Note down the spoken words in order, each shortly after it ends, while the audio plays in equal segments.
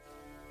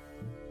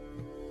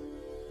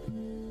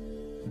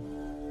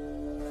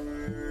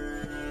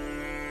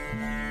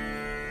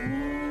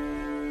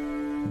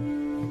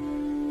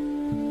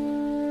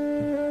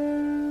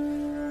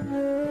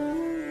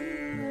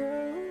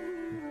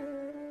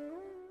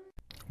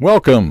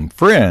Welcome,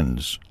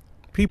 friends,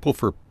 people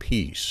for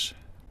peace,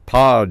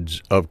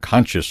 pods of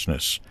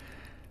consciousness,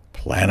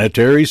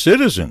 planetary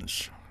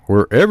citizens,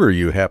 wherever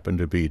you happen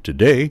to be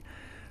today,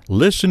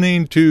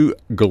 listening to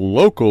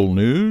Glocal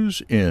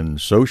News in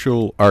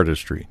Social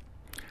Artistry.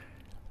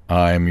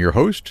 I'm your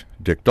host,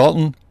 Dick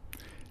Dalton,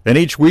 and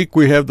each week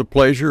we have the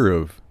pleasure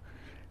of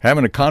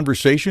having a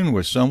conversation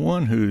with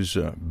someone who's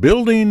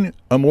building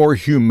a more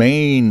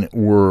humane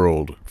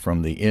world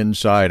from the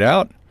inside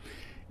out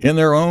in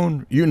their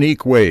own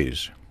unique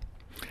ways.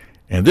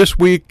 And this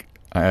week,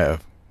 I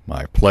have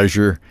my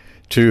pleasure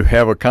to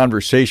have a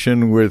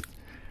conversation with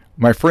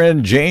my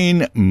friend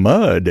Jane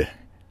Mudd,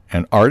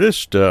 an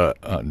artist,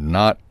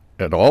 not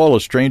at all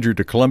a stranger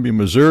to Columbia,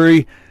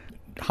 Missouri.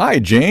 Hi,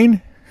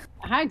 Jane.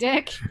 Hi,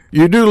 Dick.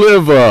 You do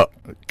live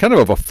kind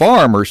of a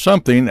farm or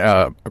something,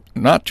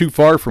 not too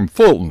far from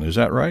Fulton, is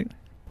that right?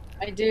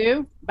 I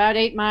do, about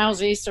 8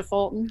 miles east of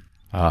Fulton.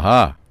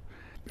 Aha.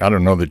 I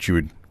don't know that you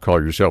would call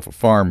yourself a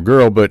farm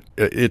girl, but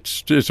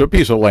it's a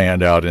piece of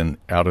land out in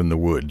the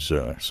woods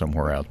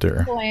somewhere out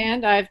there.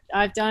 Land.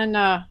 I've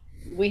done.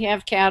 We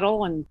have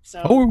cattle, and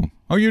so.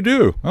 Oh, you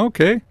do.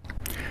 Okay.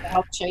 I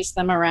help chase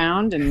them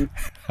around and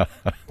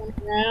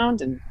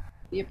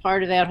be a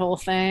part of that whole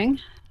thing.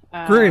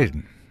 Great.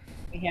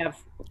 We have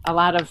a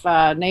lot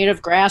of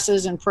native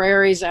grasses and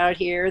prairies out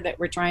here that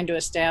we're trying to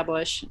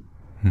establish.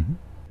 Mm-hmm.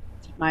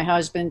 My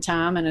husband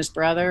Tom and his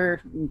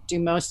brother do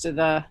most of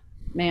the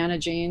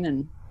managing,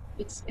 and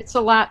it's a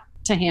lot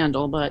to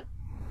handle, but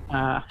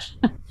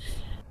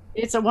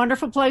it's a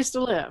wonderful place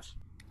to live.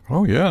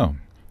 Oh, yeah.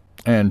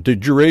 And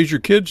did you raise your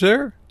kids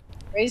there?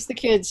 Raise the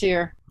kids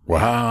here.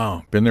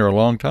 Wow. Been there a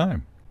long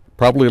time.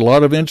 Probably a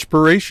lot of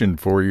inspiration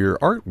for your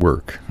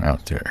artwork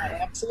out there.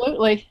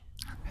 Absolutely.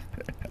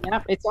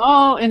 Yep. It's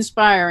all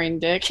inspiring,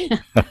 Dick.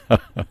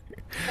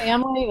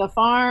 Family, the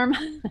farm,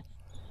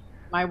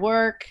 my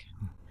work.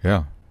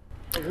 Yeah.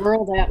 The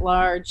world at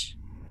large.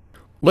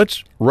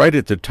 Let's right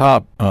at the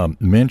top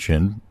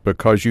mention,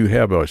 because you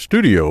have a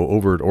studio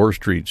over at Orr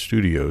Street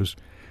Studios,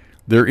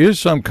 there is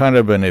some kind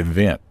of an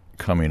event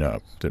coming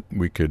up that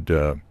we could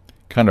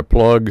kind of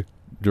plug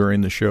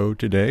during the show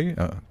today.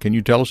 Can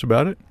you tell us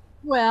about it?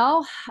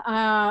 Well,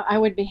 I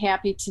would be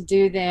happy to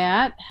do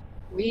that.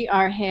 We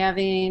are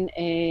having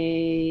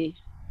a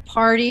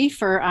party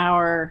for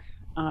our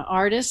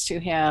artists who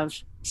have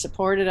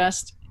supported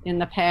us in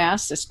the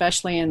past,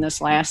 especially in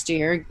this last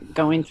year,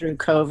 going through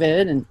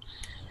COVID, and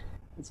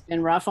it's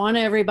been rough on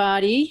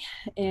everybody.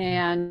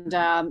 And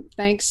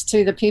thanks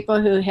to the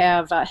people who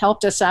have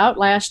helped us out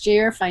last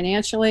year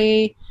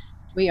financially,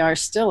 we are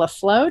still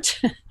afloat.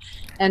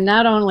 And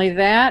not only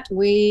that,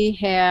 we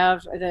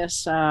have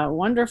this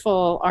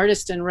wonderful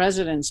Artist in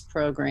Residence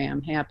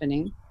program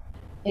happening.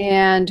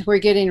 And we're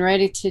getting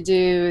ready to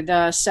do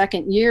the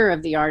second year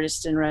of the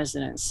Artist in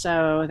Residence.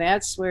 So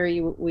that's where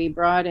we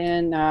brought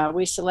in,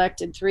 we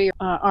selected 3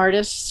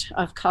 artists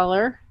of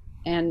color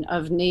and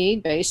of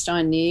need, based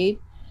on need.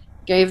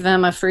 Gave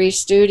them a free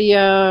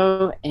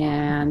studio,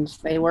 and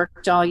they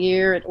worked all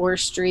year at Orr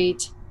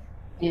Street.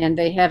 And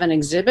they have an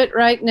exhibit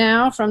right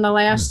now from the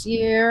last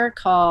year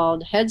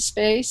called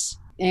Headspace.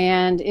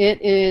 And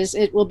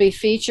it will be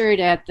featured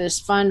at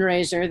this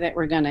fundraiser that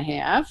we're going to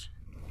have.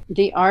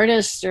 The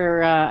artists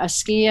are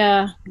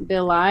Askia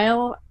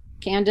Bilal,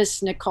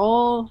 Candice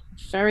Nicole,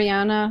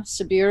 Fariana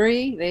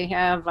Saburi. They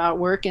have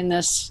work in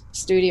this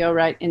studio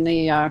right in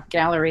the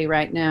gallery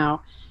right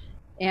now.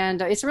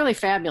 And it's really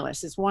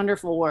fabulous. It's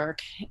wonderful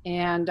work.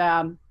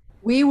 And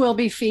we will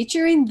be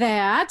featuring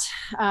that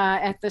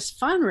at this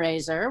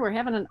fundraiser. We're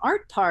having an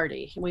art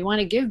party. We want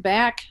to give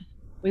back.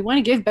 We want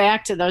to give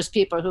back to those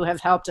people who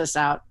have helped us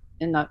out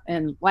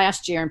in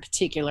last year in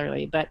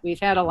particularly. But we've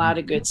had a lot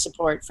of good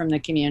support from the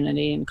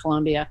community in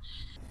Columbia.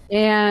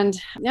 And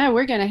yeah,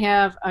 we're going to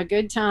have a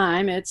good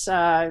time. It's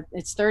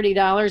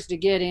 $30 to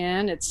get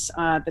in. It's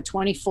the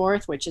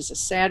 24th, which is a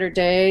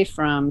Saturday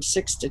from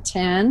 6 to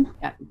 10.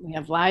 We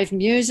have live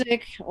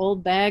music.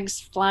 Old bags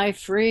fly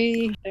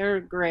free. They're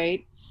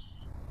great.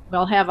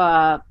 We'll have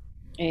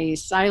a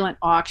silent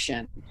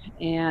auction,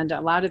 and a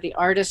lot of the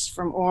artists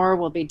from Orr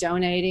will be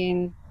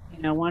donating,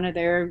 one of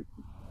their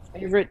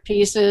favorite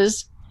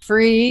pieces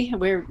free.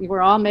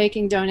 We're all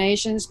making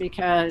donations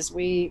because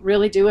we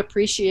really do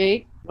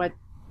appreciate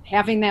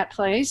having that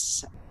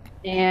place.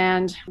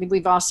 And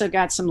we've also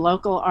got some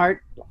local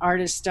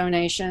artist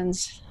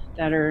donations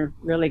that are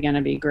really going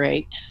to be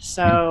great.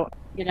 So,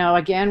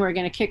 again, we're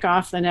going to kick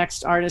off the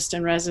next Artist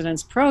in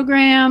Residence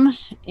program,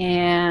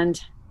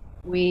 and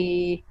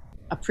we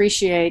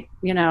appreciate,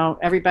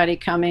 everybody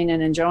coming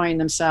and enjoying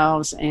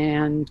themselves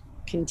and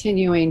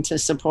continuing to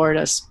support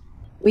us.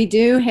 We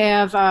do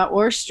have,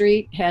 Orr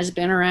Street has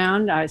been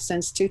around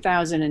since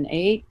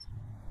 2008,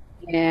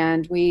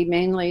 and we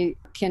mainly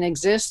can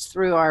exist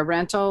through our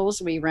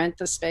rentals. We rent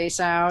the space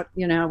out,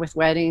 with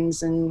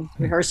weddings and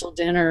rehearsal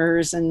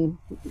dinners and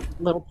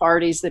little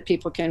parties that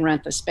people can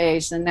rent the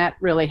space. And that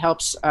really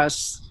helps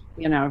us,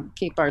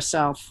 keep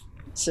ourselves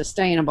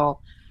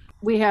sustainable.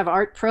 We have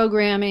art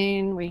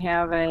programming. We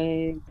have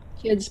a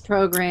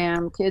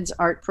kids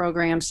art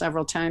program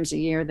several times a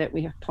year that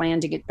we plan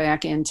to get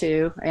back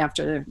into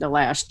after the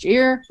last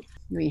year.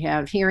 We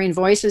have Hearing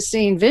Voices,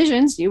 Seeing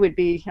Visions.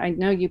 I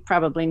know you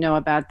probably know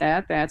about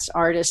that. That's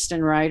artists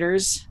and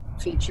writers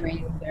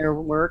featuring their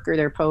work or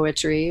their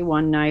poetry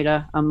one night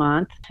a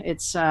month.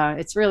 It's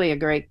really a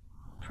great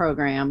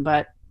program.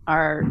 But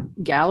our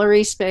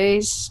gallery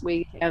space,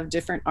 we have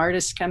different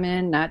artists come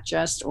in, not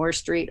just Orr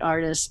Street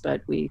artists,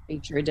 but we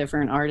feature a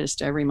different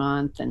artist every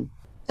month. And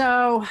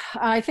so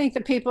I think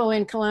the people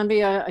in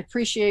Columbia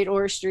appreciate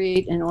Orr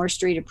Street, and Orr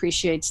Street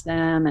appreciates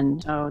them.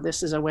 And so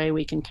this is a way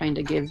we can kind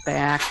of give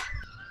back.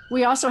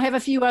 We also have a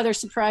few other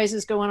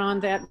surprises going on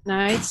that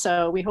night,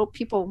 so we hope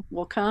people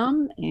will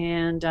come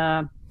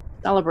and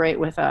celebrate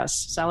with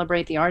us,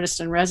 celebrate the Artist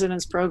in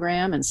Residence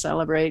program, and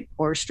celebrate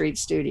Orr Street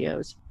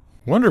Studios.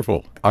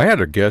 Wonderful. I had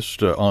a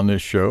guest on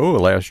this show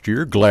last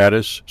year,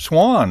 Gladys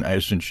Swan.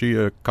 Isn't she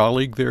a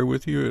colleague there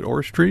with you at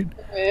Orr Street?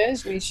 It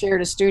is. We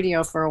shared a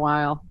studio for a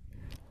while.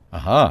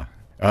 Aha.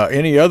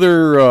 Any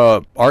other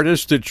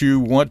artists that you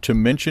want to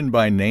mention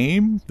by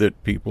name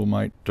that people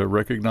might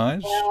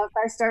recognize? Well, if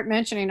I start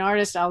mentioning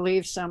artists, I'll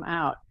leave some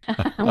out.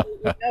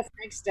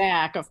 Frank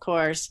Stack, of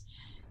course,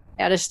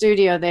 had a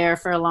studio there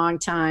for a long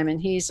time, and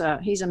he's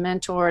a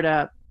mentor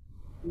to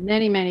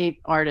many, many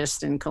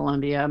artists in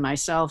Columbia,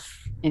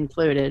 myself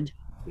included.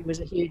 He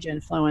was a huge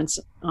influence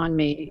on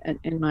me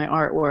in my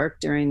artwork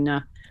during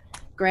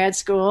grad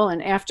school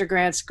and after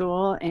grad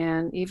school,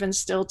 and even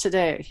still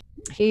today.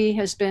 He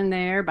has been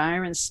there.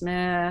 Byron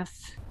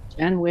Smith,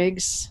 Jen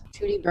Wiggs,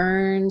 Tootie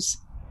Burns,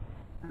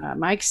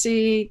 Mike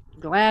C.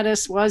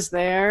 Gladys was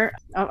there.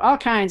 All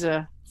kinds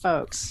of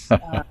folks,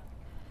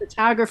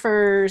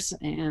 photographers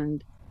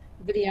and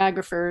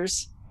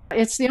videographers.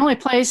 It's the only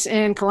place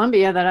in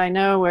Columbia that I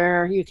know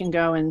where you can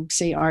go and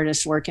see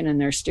artists working in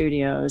their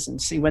studios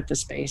and see what the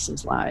space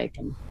is like.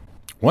 And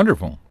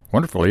wonderful.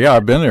 Yeah,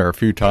 I've been there a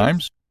few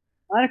times.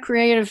 a lot of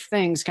creative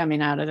things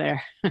coming out of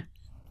there.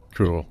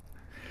 Cool.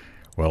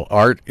 Well,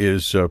 art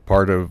is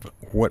part of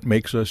what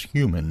makes us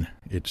human,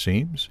 it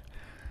seems.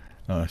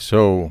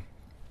 So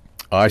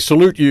I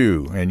salute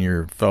you and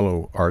your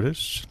fellow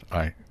artists.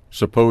 I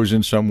suppose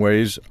in some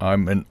ways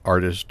I'm an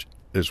artist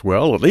as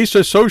well, at least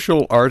a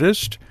social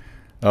artist.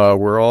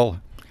 We're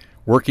all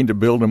working to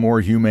build a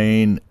more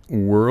humane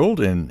world,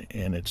 and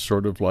it's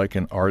sort of like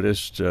an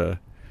artist.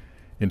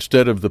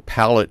 Instead of the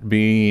palette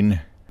being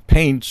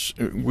paints,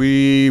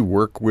 we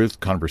work with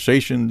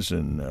conversations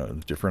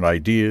and different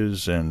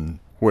ideas and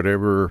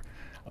whatever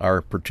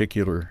our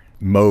particular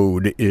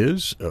mode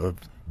is of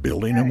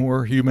building a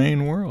more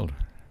humane world.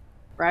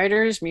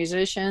 Writers,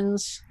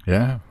 musicians,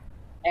 Yeah.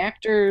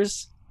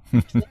 actors,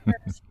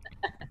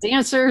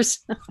 dancers.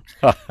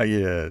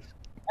 Yes.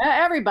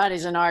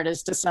 Everybody's an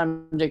artist to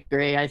some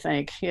degree, I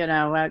think. You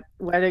know,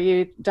 whether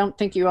you don't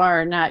think you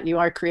are or not, you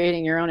are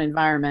creating your own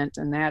environment,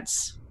 and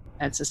that's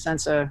a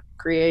sense of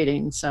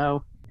creating.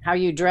 So how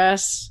you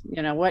dress,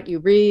 you know, what you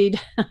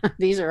read,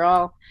 these are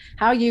all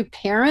how you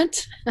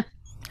parent.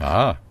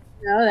 Ah.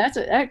 You know,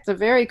 that's a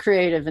very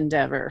creative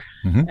endeavor.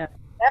 Mm-hmm. You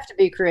have to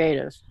be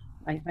creative,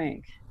 I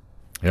think.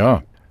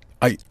 Yeah.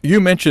 You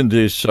mentioned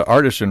this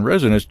artists in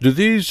residence. Do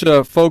these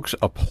folks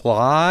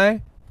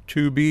apply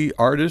to be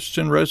artists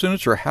in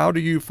residence, or how do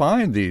you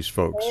find these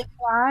folks? They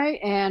apply,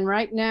 and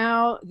right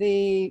now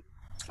the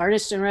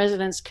Artists in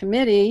Residence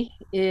Committee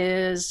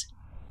is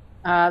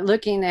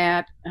looking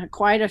at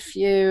quite a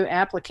few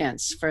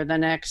applicants for the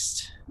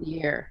next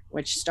year,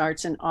 which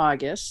starts in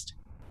August.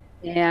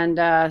 And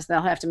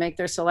they'll have to make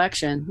their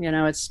selection. You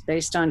know, it's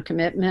based on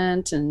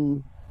commitment,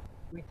 and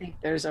we think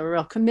there's a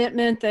real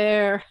commitment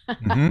there.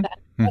 Mm-hmm.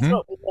 That's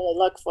what we really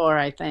look for,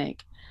 I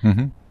think.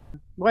 Mm-hmm.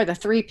 Boy, the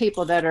three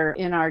people that are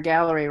in our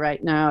gallery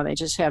right now, they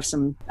just have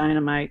some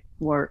dynamite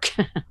work,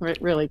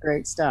 really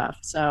great stuff.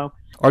 So,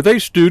 Are they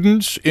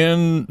students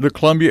in the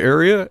Columbia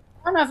area?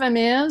 one of them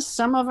is.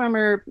 Some of them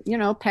are, you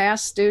know,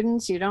 past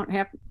students. You don't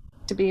have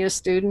to be a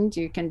student.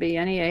 You can be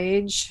any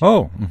age.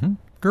 Oh, mm-hmm.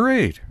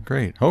 Great.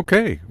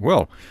 Okay.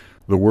 Well,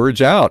 the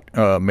word's out.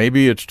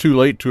 Maybe it's too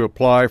late to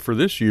apply for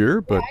this year,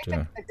 but I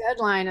think the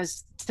deadline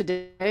is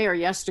today or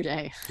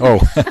yesterday. oh,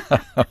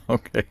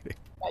 okay.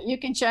 But you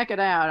can check it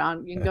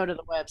out. You can go to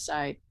the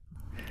website,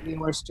 the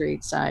Orr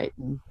Street site.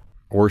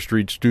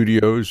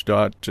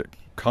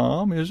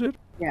 OrrStreetStudios.com, is it?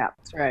 Yeah,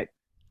 that's right.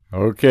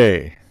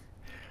 Okay.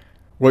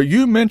 Well,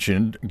 you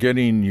mentioned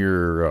getting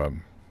your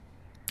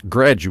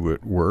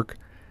graduate work.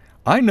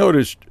 I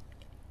noticed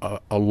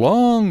a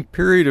long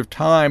period of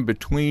time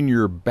between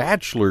your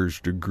bachelor's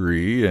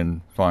degree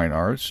in fine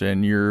arts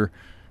and your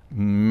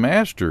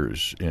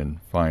master's in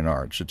fine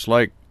arts. It's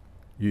like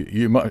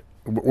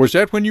was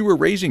that when you were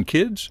raising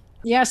kids?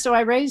 Yeah, so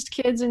I raised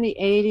kids in the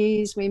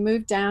 80s. We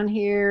moved down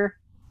here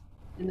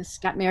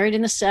got married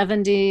in the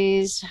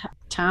 70s.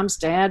 Tom's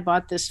dad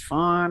bought this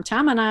farm.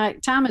 Tom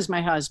is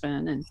my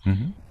husband, and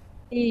Mm-hmm.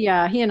 he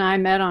and I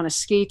met on a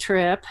ski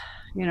trip,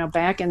 you know,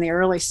 back in the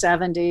early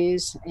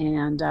 70s,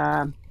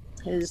 and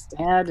his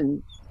dad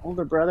and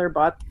older brother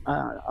bought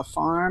a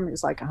farm. It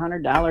was like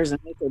 $100 an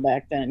acre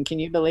back then. Can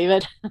you believe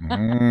it?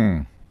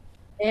 Mm.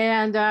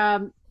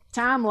 And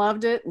Tom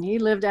loved it, and he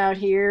lived out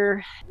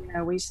here.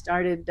 We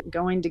started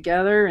going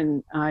together,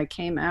 and I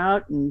came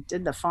out and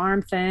did the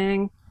farm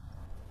thing.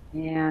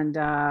 And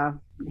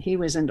he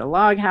was into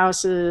log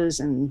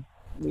houses, and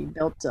we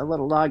built a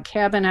little log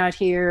cabin out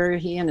here,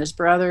 he and his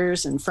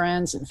brothers and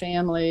friends and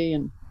family.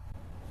 And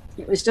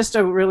it was just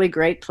a really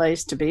great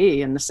place to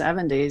be in the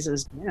 70s,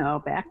 is,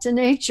 back to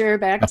nature,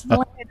 back to the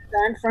land.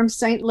 I'm from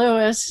St.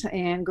 Louis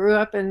and grew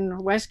up in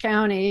West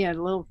County, a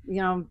little,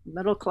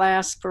 middle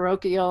class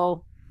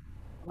parochial.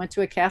 Went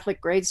to a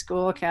Catholic grade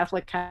school,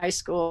 Catholic high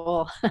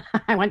school.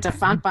 I went to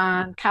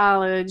Fontbonne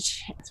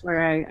College. That's where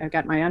I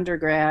got my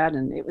undergrad,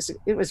 and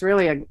it was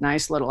really a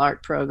nice little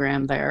art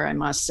program there, I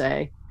must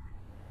say.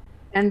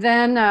 And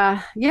then,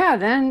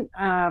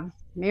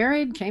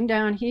 married, came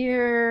down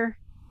here.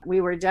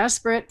 We were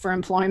desperate for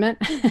employment.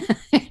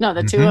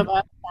 The two of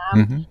us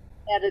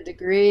had a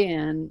degree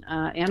in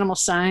animal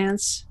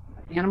science,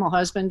 animal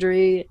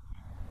husbandry,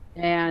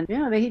 and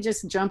he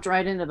just jumped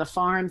right into the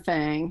farm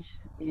thing.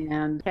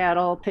 And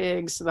cattle,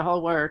 pigs, the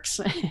whole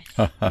works.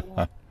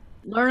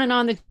 Learning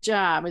on the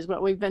job is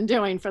what we've been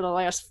doing for the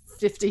last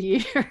 50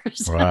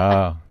 years.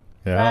 Wow.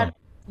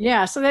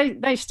 Yeah. So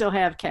they still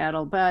have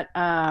cattle. But,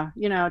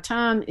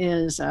 Tom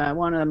is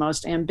one of the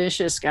most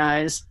ambitious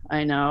guys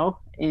I know.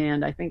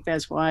 And I think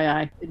that's why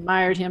I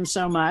admired him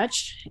so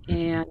much.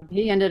 And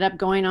he ended up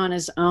going on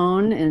his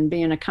own and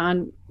being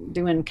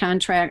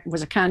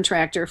was a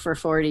contractor for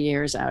 40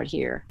 years out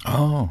here.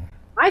 Oh.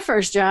 My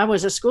first job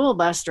was a school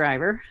bus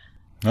driver.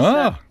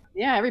 Oh. So,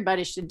 yeah,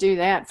 everybody should do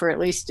that for at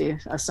least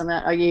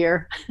a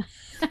year.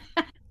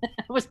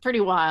 It was pretty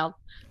wild,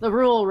 the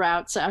rural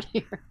routes out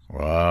here.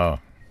 Wow.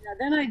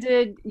 Then I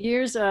did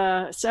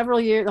several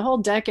years, the whole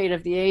decade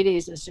of the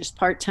 80s is just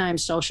part-time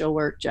social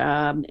work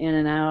job, in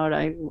and out.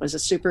 I was a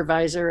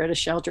supervisor at a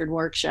sheltered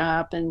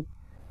workshop, and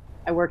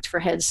I worked for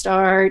Head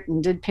Start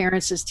and did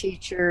parents as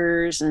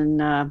teachers,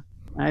 and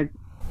I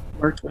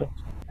worked with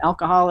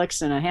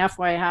alcoholics in a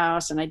halfway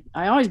house, and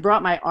I always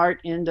brought my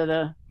art into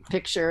the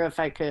picture if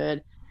I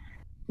could.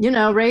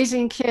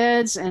 Raising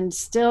kids and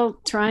still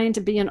trying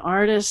to be an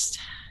artist.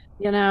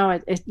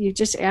 You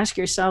just ask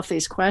yourself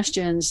these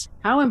questions.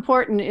 How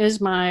important is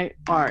my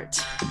art?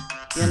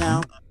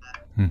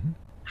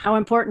 How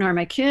important are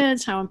my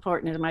kids? How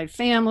important is my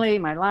family,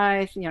 my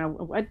life?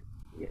 What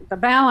the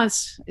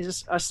balance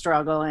is a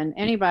struggle. And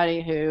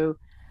anybody who,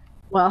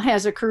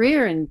 has a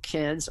career in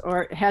kids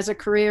or has a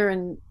career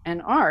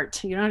in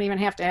art, you don't even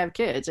have to have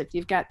kids. If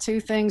you've got two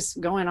things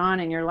going on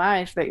in your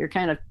life that you're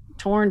kind of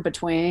torn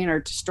between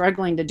or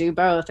struggling to do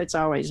both, it's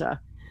always a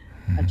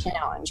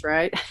challenge,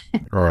 right?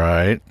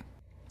 Right.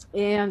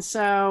 And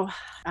so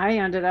I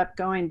ended up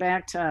going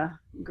back to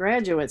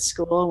graduate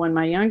school when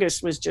my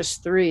youngest was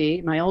just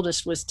 3. My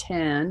oldest was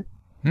 10.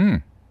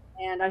 And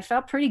I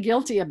felt pretty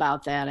guilty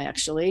about that,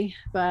 actually.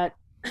 But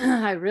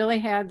I really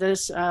had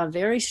this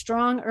very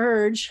strong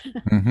urge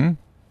to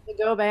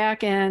go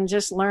back and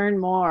just learn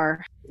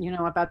more,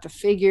 about the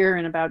figure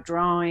and about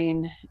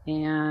drawing.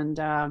 And,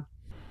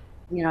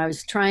 I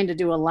was trying to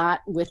do a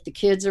lot with the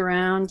kids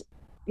around.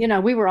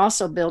 We were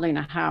also building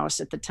a house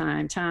at the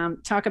time.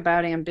 Tom, talk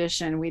about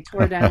ambition. We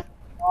tore down a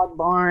log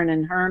barn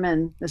in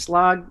Herman, this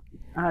log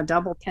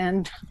double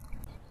pen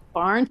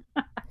barn.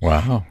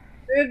 Wow.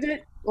 Moved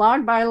it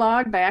log by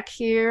log back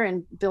here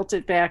and built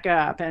it back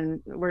up.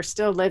 And we're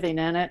still living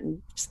in it and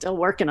still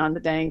working on the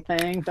dang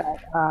thing.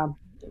 But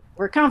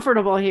we're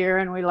comfortable here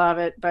and we love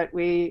it. But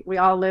we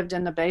all lived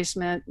in the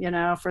basement,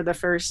 for the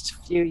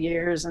first few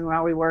years and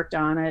while we worked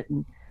on it.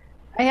 And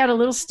I had a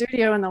little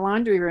studio in the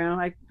laundry room.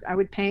 I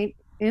would paint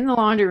in the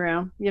laundry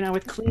room,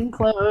 with clean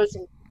clothes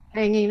and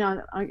hanging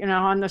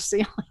on the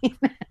ceiling.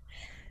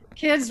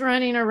 Kids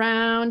running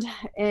around,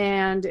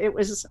 and it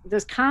was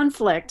this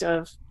conflict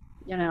of,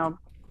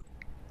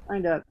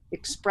 trying to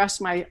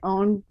express my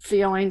own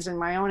feelings and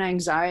my own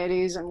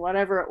anxieties and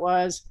whatever it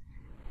was,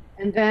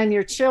 and then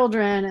your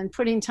children and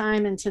putting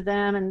time into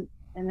them, and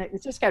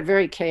it just got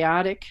very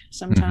chaotic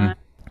sometimes.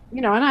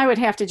 And I would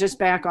have to just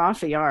back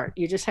off the art.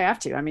 You just have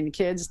to. I mean, the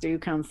kids do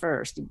come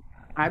first.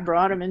 I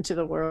brought them into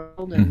the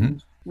world,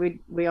 and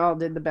we all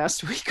did the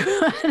best we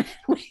could.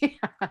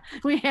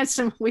 we had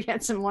some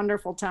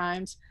wonderful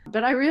times.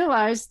 But I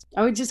realized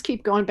I would just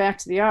keep going back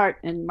to the art,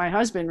 and my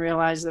husband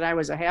realized that I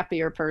was a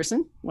happier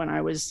person when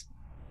I was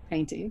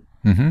painting.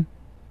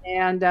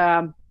 And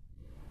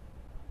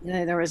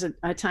there was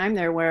a time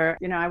there where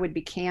I would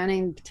be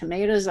canning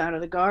tomatoes out of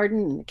the garden,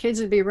 and the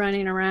kids would be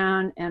running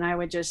around, and I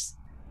would just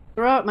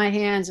throw up my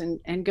hands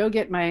and go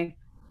get my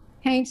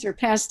paints or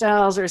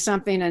pastels or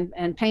something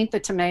and paint the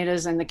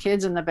tomatoes and the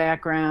kids in the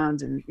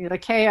background and the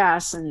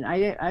chaos. And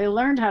I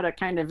learned how to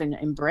kind of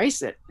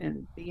embrace it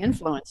and be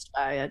influenced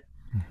by it.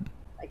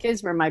 My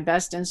kids were my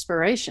best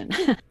inspiration.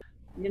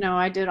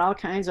 I did all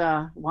kinds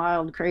of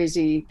wild,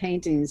 crazy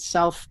paintings,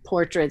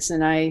 self-portraits.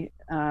 And I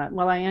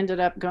ended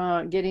up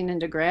getting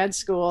into grad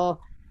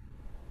school.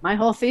 My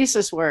whole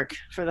thesis work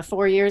for the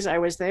 4 years I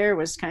was there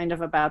was kind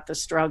of about the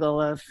struggle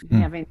of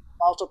having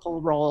multiple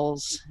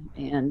roles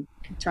and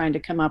trying to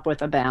come up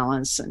with a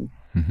balance. And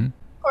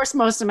Of course,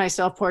 most of my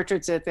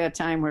self-portraits at that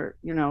time were,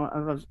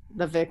 of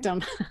the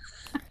victim.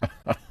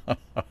 But,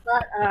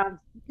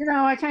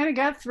 I kind of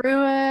got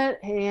through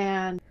it,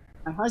 and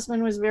my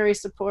husband was very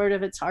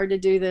supportive. It's hard to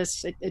do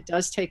this. It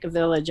does take a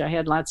village. I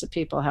had lots of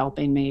people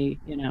helping me,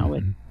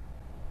 with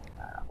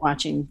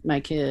watching my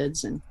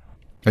kids. And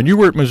you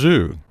were at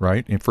Mizzou,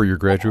 right? And for your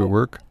graduate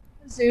work?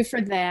 Mizzou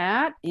for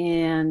that,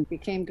 and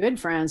became good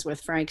friends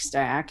with Frank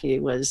Stack. He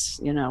was,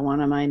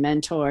 one of my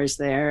mentors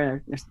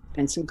there. There's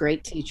been some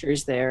great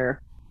teachers there.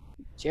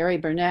 Jerry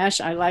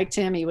Bernesh, I liked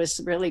him. He was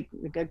really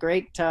a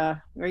great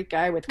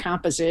guy with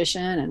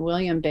composition, and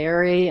William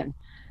Barry and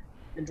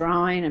the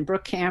drawing, and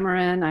Brooke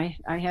Cameron.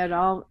 I had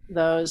all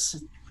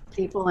those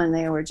people, and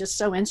they were just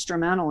so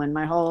instrumental in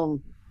my whole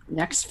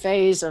next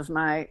phase of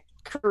my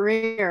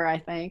career, I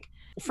think.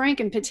 Frank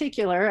in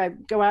particular, I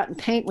go out and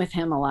paint with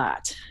him a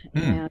lot.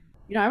 And,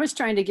 I was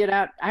trying to get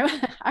out.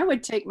 I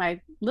would take my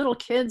little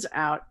kids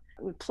out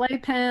with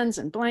playpens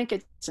and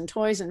blankets and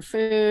toys and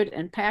food,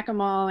 and pack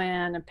them all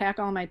in, and pack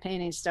all my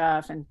painting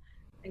stuff, and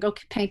go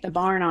paint the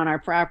barn on our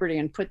property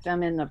and put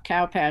them in the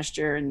cow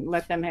pasture and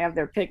let them have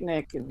their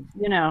picnic. And,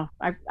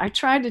 I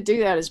tried to do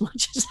that as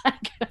much as I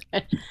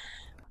could.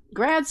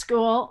 Grad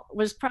school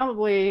was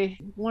probably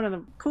one of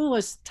the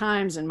coolest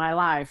times in my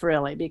life,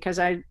 really, because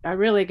I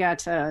really got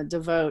to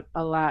devote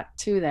a lot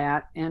to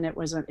that. And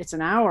it's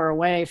an hour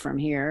away from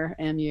here,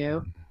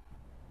 MU.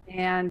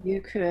 And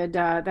you could,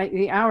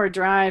 the hour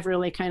drive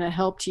really kind of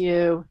helped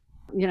you,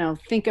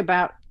 think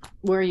about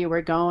where you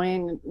were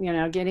going,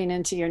 getting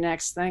into your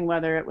next thing,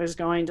 whether it was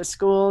going to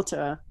school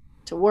to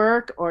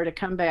work, or to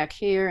come back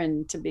here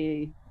and to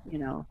be,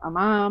 a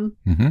mom.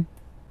 Mm-hmm.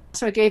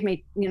 So it gave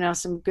me,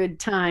 some good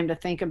time to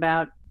think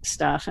about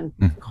stuff. And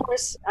of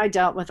course, I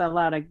dealt with a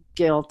lot of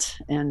guilt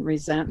and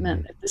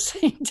resentment at the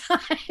same time.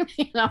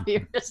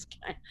 You're just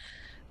kind of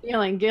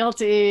feeling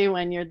guilty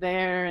when you're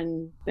there,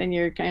 and then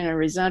you're kind of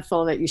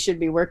resentful that you should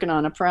be working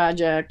on a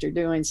project or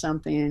doing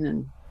something.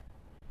 And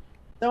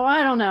so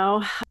I don't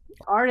know,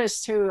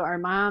 artists who are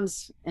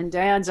moms and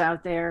dads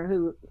out there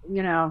who,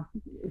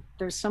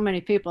 there's so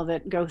many people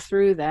that go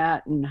through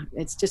that, and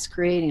it's just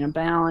creating a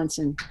balance.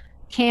 And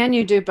can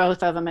you do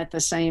both of them at the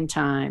same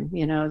time?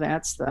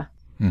 That's the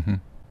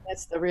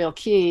real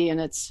key. And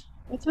it's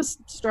a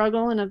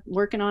struggle and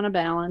working on a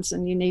balance,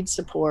 and you need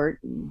support,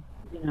 and,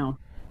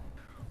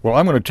 Well,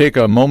 I'm going to take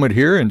a moment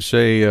here and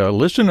say,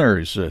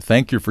 listeners,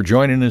 thank you for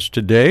joining us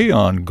today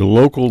on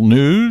Glocal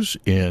News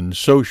in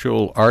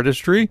Social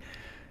Artistry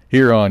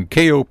here on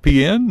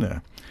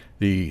KOPN,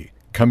 the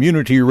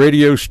community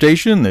radio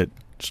station that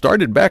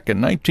started back in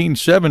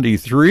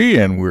 1973,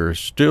 and we're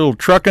still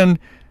trucking.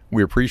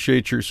 We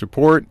appreciate your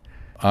support.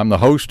 I'm the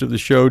host of the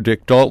show,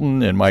 Dick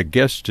Dalton, and my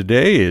guest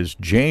today is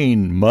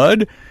Jane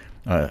Mudd,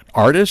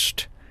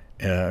 artist.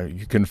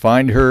 You can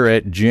find her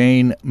at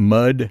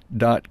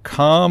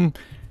janemudd.com. You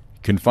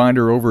can find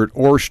her over at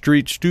Orr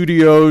Street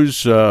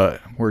Studios,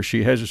 where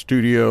she has a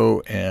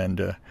studio,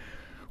 and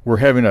we're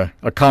having a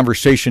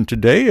conversation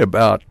today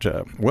about,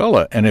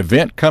 an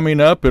event coming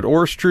up at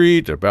Orr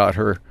Street, about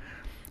her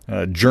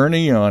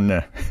journey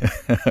on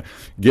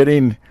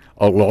getting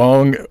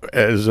along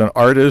as an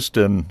artist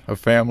and a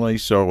family.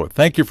 So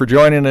thank you for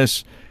joining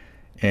us,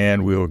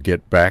 and we'll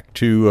get back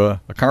to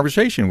a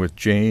conversation with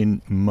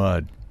Jane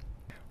Mudd.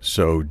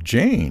 So,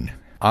 Jane,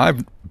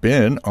 I've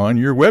been on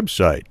your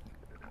website,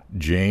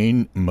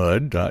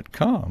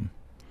 janemudd.com,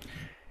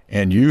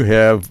 and you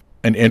have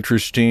an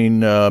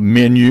interesting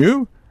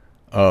menu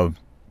of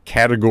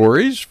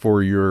categories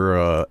for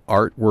your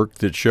artwork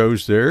that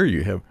shows there.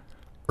 You have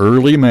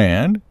early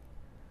man,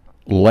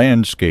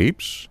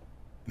 landscapes,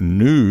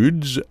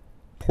 nudes,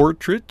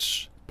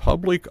 portraits,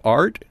 public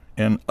art,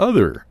 and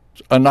other.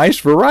 A nice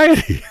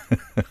variety.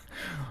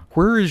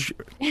 Where's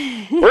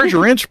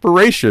your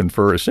inspiration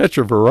for such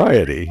a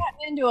variety?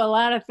 I'm into a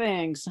lot of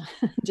things,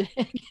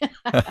 Jake.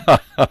 Oh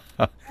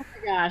my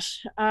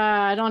gosh,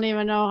 I don't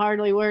even know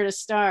hardly where to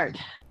start.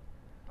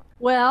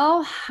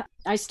 Well,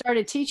 I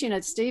started teaching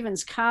at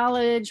Stevens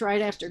College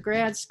right after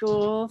grad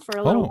school for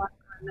a little while,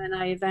 and then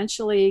I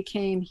eventually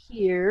came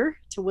here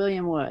to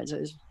William Woods. I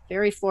was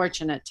very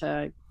fortunate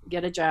to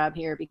get a job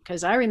here,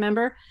 because I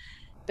remember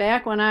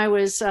back when I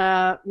was,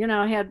 I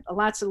had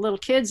lots of little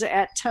kids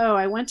at Toe.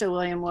 I went to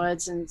William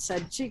Woods and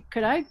said, "Gee,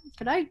 could I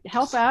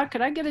help out?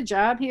 Could I get a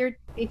job here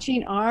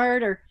teaching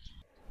art, or,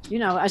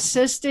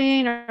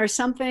 assisting or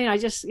something?" I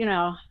just,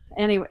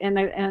 anyway, and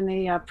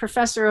the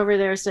professor over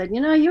there said,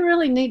 "You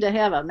really need to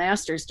have a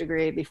master's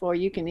degree before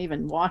you can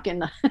even walk in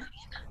the."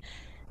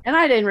 And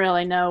I didn't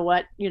really know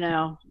what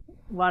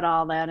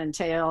all that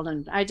entailed,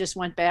 and I just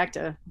went back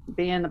to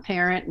being the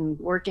parent and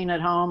working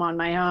at home on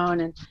my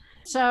own. And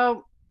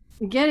so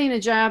getting a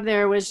job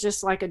there was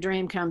just like a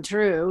dream come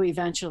true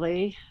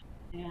eventually.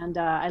 And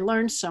I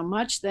learned so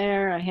much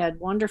there. I had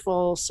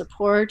wonderful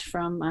support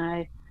from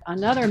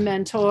another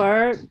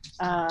mentor,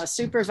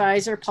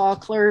 supervisor, Paul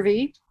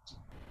Clervy,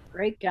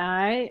 great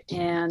guy.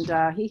 And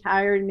he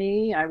hired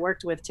me. I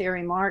worked with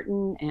Terry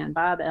Martin and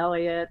Bob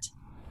Elliott.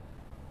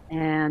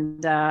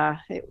 And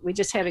we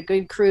just had a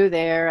good crew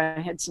there.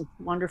 I had some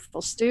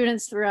wonderful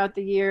students throughout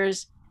the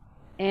years.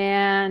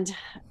 And,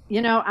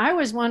 I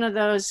was one of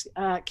those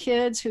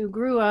kids who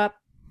grew up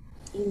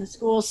in the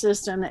school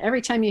system.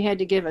 Every time you had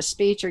to give a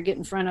speech or get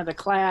in front of the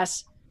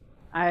class,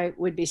 I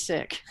would be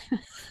sick.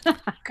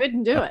 I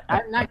couldn't do it.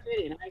 I'm not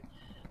kidding. I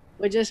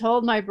would just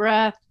hold my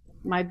breath,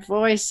 my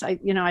voice.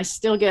 I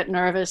still get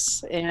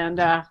nervous. And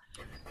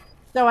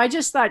so I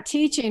just thought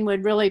teaching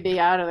would really be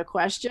out of the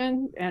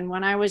question. And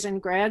when I was in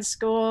grad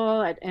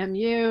school at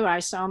MU, I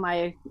saw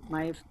my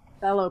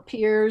fellow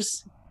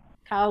peers,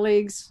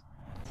 colleagues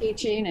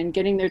teaching and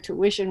getting their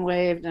tuition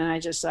waived. And I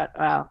just thought,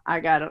 well, I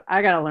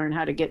gotta learn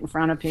how to get in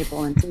front of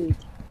people and teach.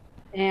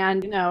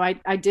 And,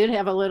 I did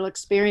have a little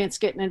experience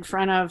getting in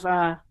front of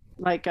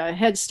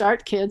Head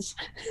Start kids,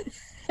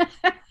 so,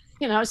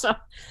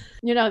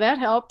 that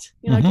helped,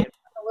 get in front of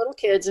little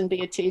kids and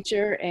be a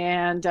teacher,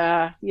 and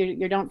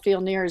you don't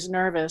feel near as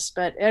nervous.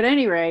 But at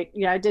any rate,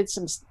 I did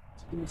some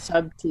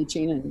sub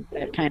teaching and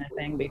that kind of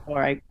thing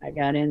before I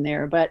got in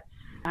there. But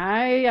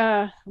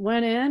I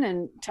went in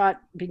and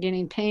taught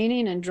beginning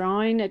painting and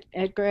drawing at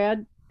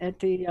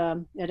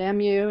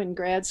MU in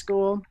grad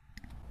school.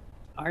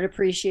 Art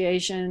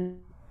appreciation.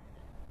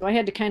 So I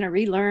had to kind of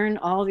relearn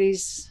all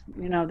these,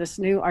 this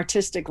new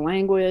artistic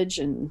language.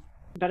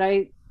 But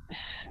I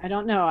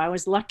don't know. I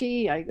was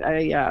lucky.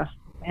 I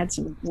had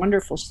some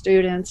wonderful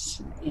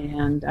students,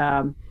 and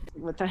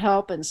with the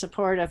help and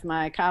support of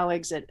my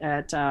colleagues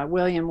at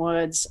William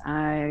Woods,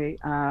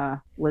 I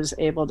was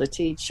able to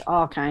teach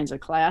all kinds of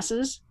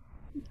classes.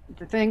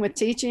 The thing with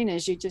teaching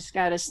is you just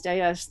got to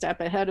stay a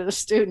step ahead of the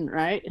student,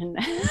 right? And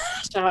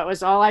so it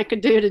was all I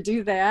could do to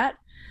do that.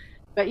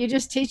 But you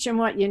just teach them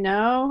what you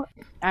know.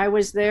 I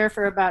was there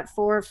for about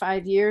 4 or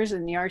 5 years,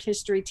 and the art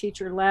history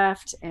teacher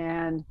left,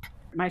 and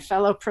my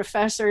fellow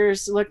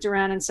professors looked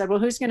around and said, well,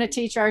 who's going to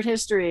teach art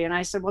history? And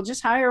I said, well,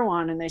 just hire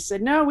one. And they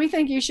said, no, we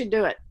think you should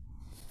do it.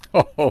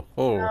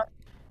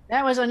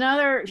 That was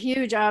another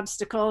huge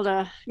obstacle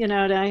that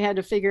I had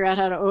to figure out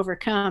how to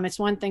overcome. It's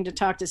one thing to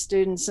talk to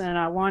students in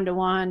a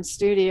one-to-one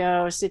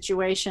studio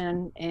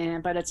situation,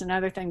 but it's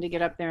another thing to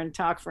get up there and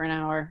talk for an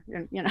hour,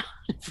 in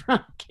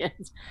front of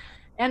kids.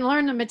 And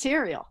learn the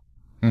material.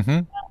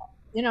 Mm-hmm.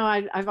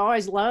 I've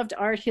always loved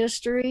art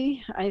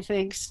history. I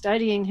think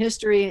studying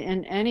history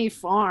in any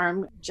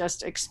form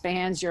just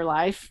expands your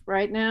life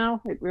right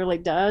now. It really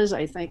does.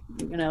 I think,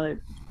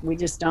 we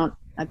just don't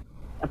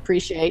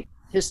appreciate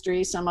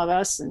history, some of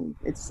us, and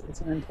it's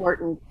an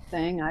important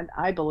thing,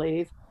 I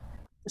believe.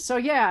 So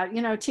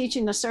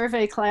teaching the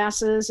survey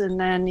classes, and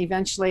then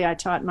eventually I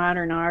taught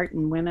modern art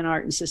and women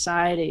art and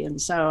society. And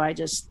so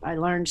I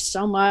learned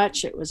so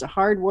much. It was a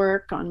hard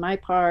work on my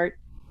part.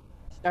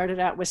 Started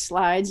out with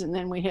slides, and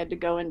then we had to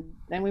go, and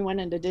then we went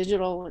into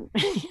digital. And,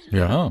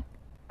 yeah.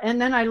 And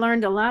then I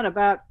learned a lot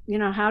about,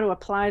 how to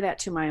apply that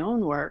to my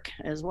own work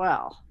as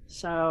well.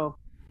 So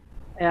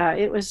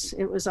it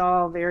was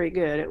all very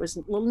good. It was a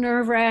little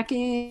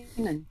nerve-wracking,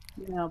 and,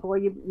 boy,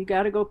 you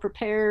got to go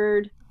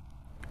prepared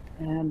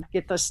and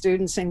get the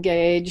students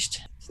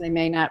engaged. They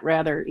may not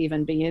rather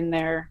even be in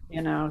there,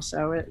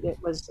 so it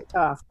was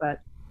tough,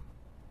 but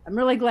I'm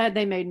really glad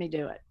they made me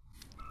do it.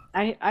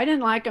 I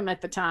didn't like them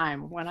at the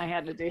time when I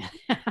had to do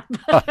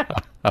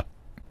that.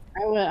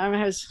 I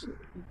was,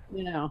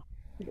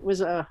 it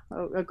was a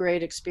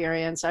great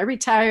experience. I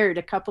retired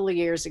a couple of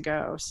years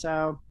ago.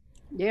 So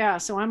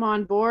I'm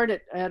on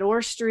board at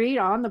Orr Street,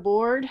 on the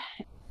board.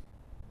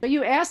 So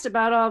you asked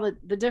about all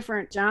the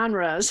different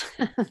genres.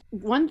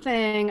 One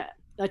thing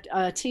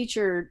a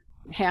teacher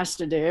has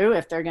to do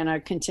if they're going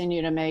to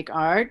continue to make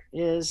art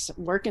is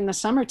work in the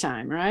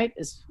summertime, right?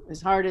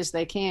 As hard as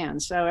they can.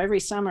 So every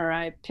summer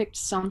I picked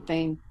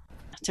something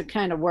to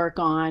kind of work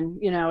on,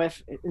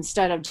 if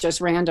instead of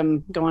just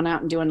random going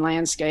out and doing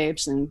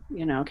landscapes and,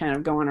 kind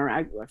of going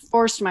around, I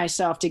forced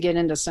myself to get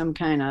into some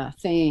kind of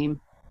theme.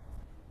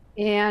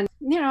 And,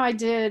 I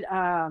did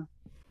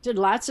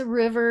lots of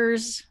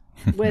rivers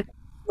with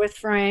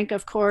Frank,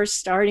 of course,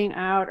 starting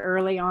out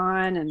early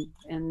on,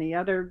 and the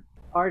other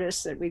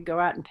artists that we'd go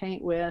out and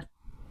paint with.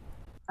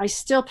 I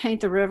still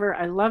paint the river.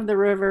 I love the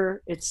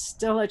river. It's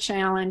still a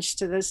challenge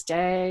to this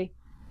day.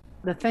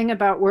 The thing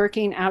about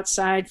working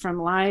outside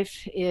from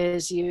life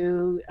is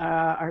you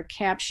are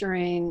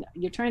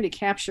you're trying to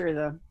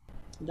capture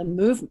the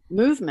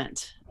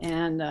movement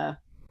and the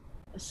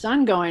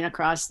sun going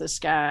across the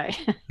sky.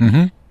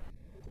 Mm-hmm.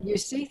 You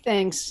see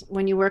things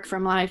when you work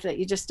from life that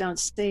you just don't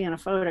see in a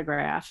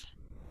photograph.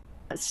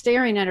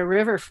 Staring at a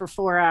river for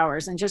 4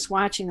 hours and just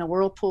watching the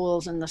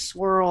whirlpools and the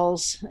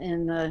swirls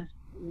and the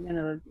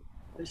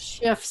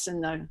shifts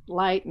and the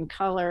light and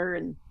color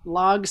and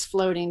logs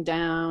floating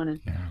down, and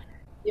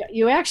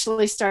you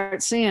actually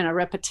start seeing a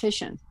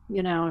repetition,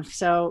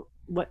 so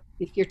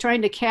if you're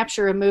trying to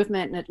capture a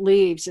movement and it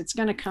leaves, it's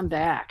going to come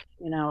back,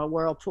 a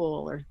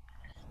whirlpool or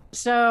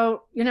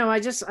so.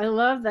 I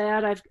love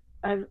that.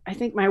 I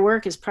think my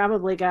work has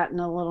probably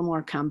gotten a little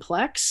more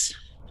complex.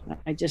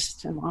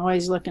 I'm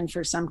always looking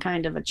for some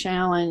kind of a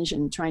challenge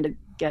and trying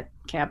to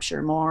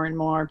capture more and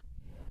more.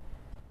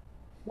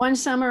 One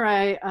summer,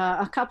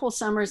 a couple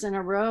summers in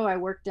a row, I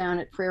worked down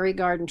at Prairie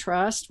Garden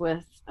Trust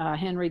with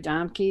Henry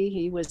Domke.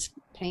 He was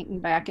painting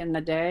back in the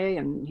day,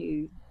 and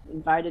he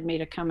invited me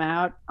to come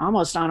out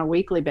almost on a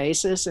weekly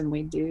basis, and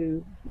we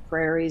do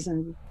prairies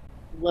and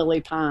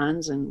lily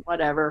ponds and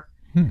whatever.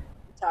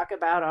 Talk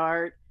about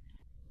art.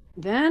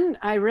 Then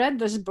I read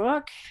this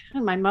book,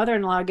 and my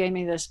mother-in-law gave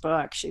me this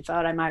book. She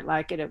thought I might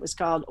like it. It was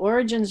called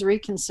Origins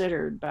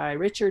Reconsidered by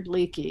Richard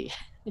Leakey.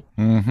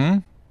 Mm-hmm.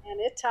 And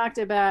it talked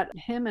about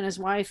him and his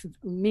wife,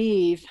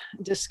 Meave,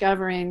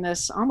 discovering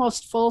this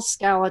almost full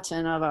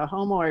skeleton of a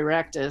Homo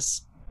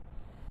erectus.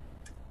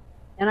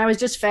 And I was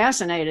just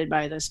fascinated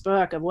by this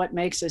book of what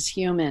makes us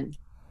human,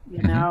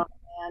 you know?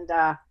 And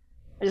I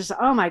just,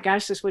 oh my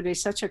gosh, this would be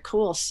such a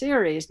cool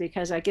series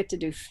because I get to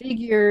do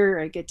figure,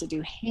 I get to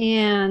do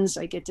hands,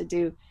 I get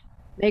to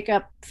make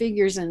up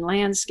figures and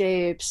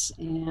landscapes.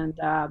 And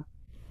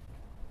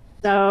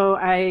so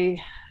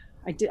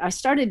I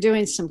started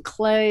doing some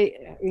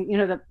clay. You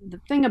know, the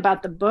thing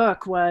about the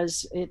book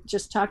was it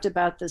just talked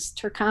about this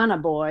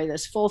Turkana boy,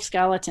 this full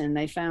skeleton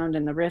they found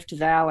in the Rift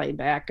Valley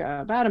back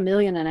about 1.5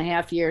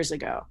 million years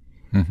ago.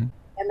 Mm-hmm.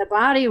 And the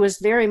body was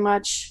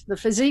the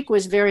physique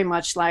was very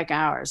much like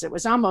ours. It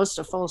was almost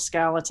a full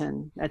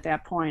skeleton at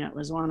that point. It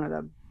was one of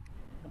the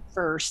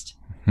first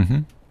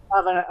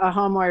of a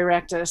Homo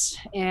erectus,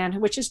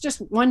 and which is just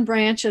one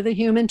branch of the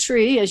human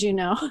tree, as you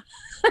know,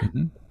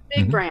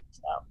 big branch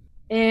though.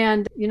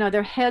 And, you know,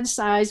 their head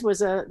size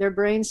their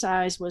brain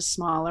size was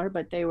smaller,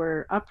 but they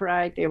were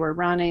upright, they were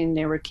running,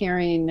 they were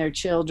carrying their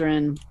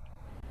children,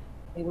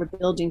 they were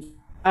building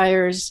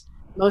fires,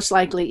 most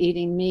likely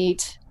eating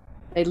meat.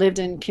 They lived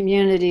in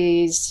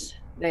communities,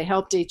 they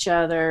helped each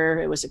other,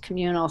 it was a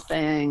communal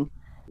thing.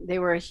 They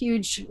were a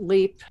huge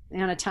leap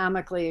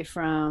anatomically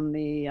from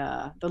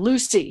the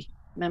Lucy.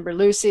 Remember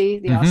Lucy,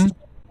 the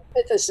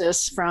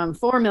Australopithecus from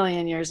 4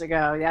 million years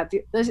ago? Yeah,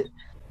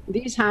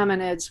 these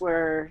hominids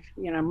were,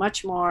 you know,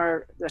 much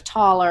more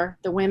taller.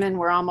 The women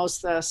were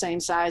almost the same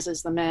size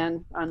as the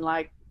men,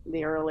 unlike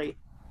the early.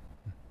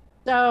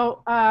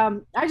 So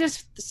I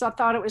just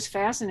thought it was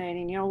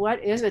fascinating. You know,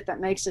 what is it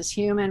that makes us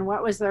human?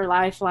 What was their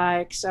life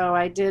like? So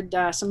I did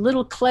some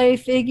little clay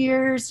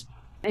figures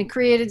and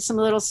created some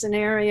little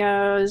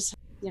scenarios,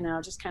 you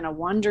know, just kind of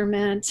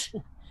wonderment.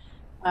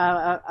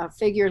 A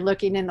figure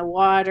looking in the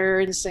water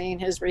and seeing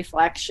his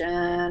reflection,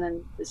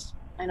 and this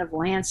kind of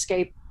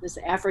landscape, this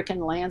African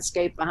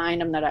landscape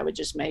behind him that I would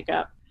just make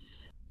up.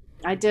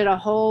 I did a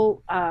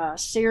whole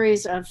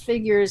series of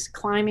figures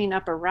climbing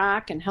up a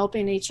rock and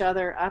helping each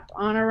other up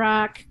on a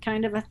rock,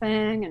 kind of a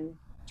thing, and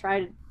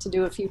tried to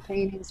do a few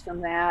paintings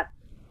from that.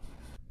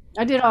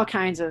 I did all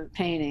kinds of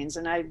paintings,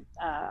 and I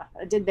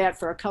did that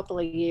for a couple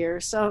of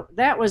years. So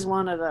that was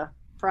one of the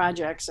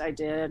projects I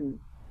did. And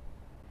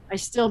I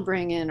still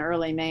bring in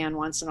early man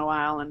once in a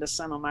while into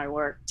some of my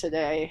work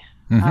today.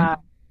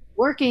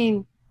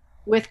 Working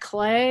with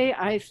clay,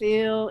 I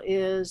feel,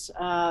 is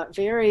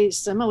very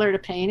similar to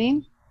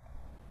painting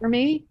for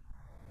me.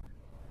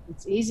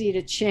 It's easy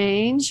to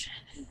change.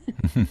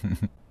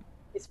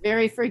 It's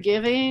very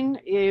forgiving.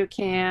 You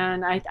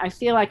can, I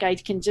feel like I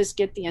can just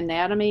get the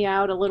anatomy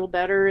out a little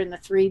better in the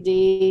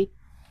 3D.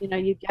 You know,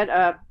 you get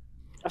a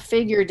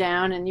figure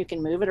down and you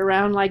can move it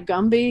around like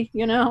Gumby,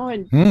 you know,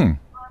 and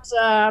arms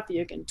up,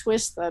 you can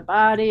twist the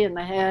body and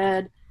the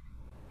head.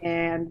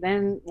 And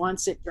then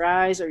once it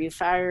dries or you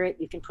fire it,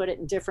 you can put it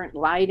in different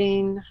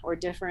lighting or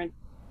different,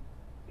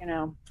 you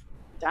know,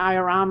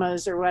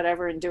 dioramas or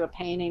whatever and do a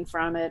painting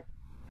from it.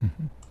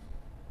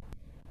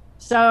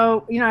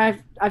 So, you know,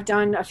 I've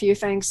done a few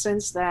things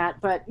since that,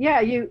 but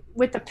yeah,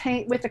 with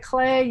the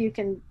clay, you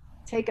can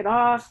take it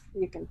off,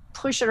 you can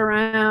push it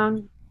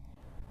around,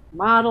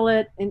 model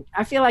it. And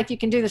I feel like you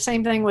can do the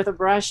same thing with a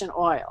brush and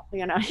oil,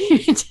 you know, you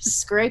can just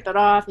scrape it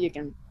off, you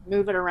can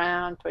move it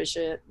around, push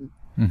it.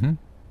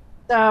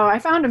 So I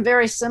found them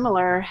very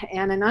similar.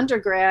 And in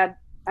undergrad,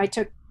 I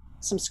took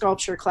some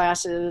sculpture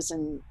classes,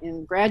 and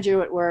in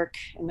graduate work,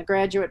 in the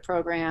graduate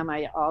program,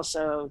 I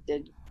also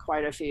did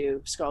quite a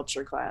few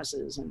sculpture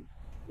classes, and,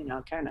 you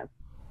know,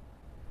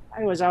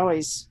 I was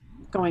always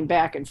going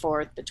back and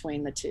forth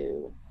between the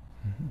two.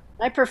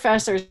 My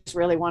professors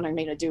really wanted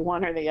me to do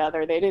one or the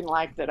other. They didn't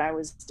like that I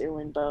was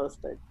doing both,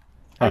 but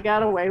I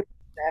got away with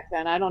it back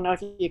then. I don't know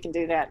if you can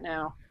do that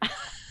now.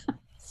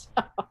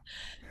 So,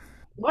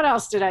 what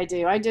else did I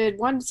do?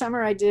 One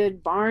summer I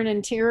did barn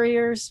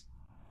interiors.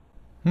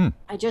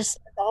 I just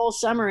spent the whole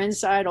summer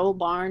inside old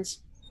barns.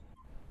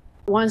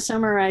 One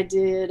summer I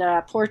did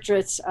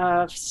portraits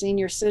of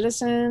senior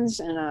citizens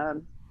in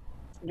a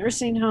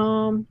nursing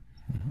home.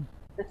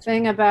 The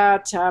thing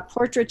about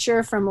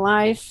portraiture from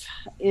life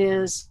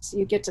is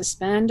you get to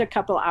spend a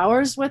couple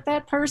hours with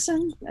that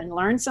person and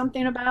learn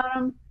something about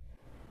them.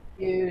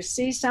 You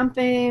see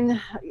something,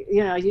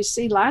 you know, you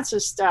see lots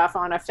of stuff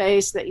on a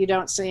face that you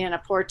don't see in a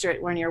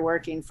portrait when you're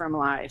working from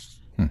life.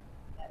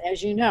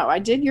 As you know, I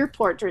did your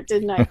portrait,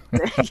 didn't I?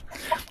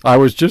 I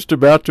was just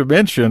about to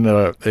mention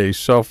a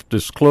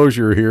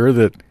self-disclosure here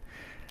that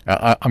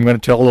I'm going to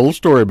tell a little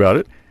story about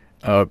it.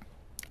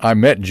 I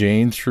met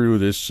Jane through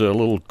this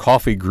little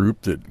coffee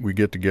group that we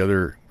get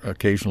together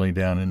occasionally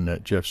down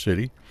in Jeff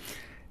City.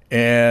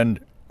 And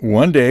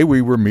one day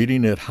we were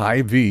meeting at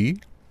Hy-Vee,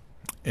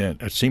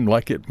 and it seemed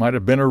like it might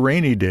have been a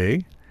rainy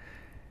day.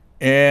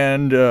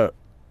 And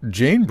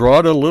Jane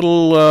brought a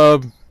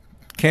little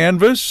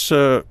canvas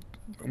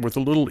with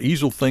a little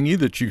easal thingy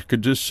that you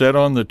could just set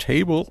on the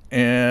table,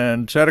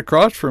 and sat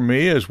across from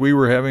me as we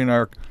were having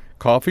our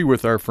coffee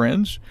with our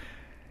friends.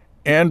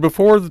 And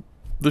before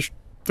the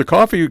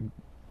coffee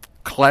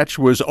clutch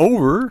was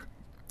over,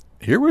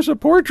 here was a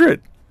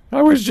portrait.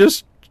 I was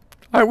just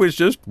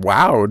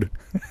wowed.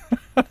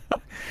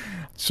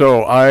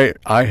 So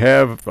I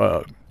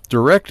have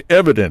direct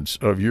evidence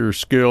of your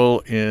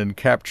skill in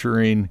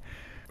capturing,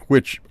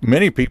 which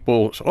many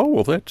people say, oh,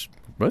 well, that's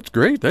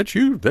great. That's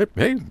you.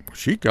 Hey,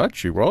 she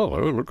got you. Well,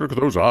 look at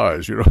those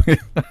eyes, you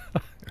know.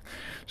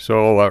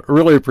 So I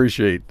really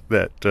appreciate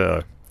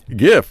that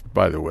gift,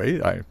 by the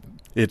way.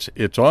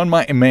 It's on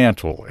my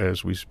mantle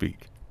as we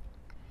speak.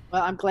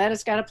 Well, I'm glad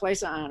it's got a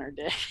place of honor,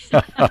 Dick.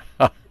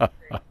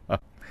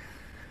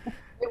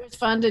 It was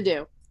fun to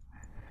do.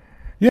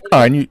 Yeah,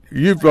 and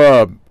you've,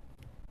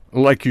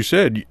 like you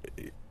said,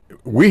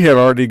 we have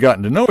already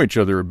gotten to know each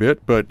other a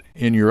bit, but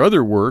in your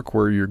other work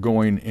where you're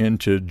going in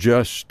to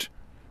just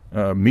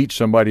meet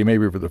somebody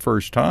maybe for the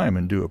first time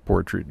and do a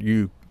portrait,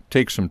 you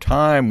take some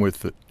time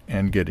with it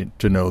and get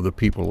to know the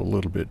people a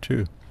little bit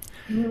too.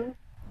 Mm-hmm.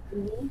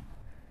 Mm-hmm.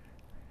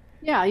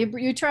 Yeah,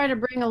 you try to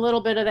bring a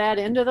little bit of that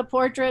into the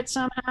portrait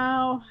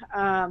somehow.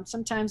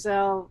 Sometimes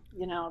they'll,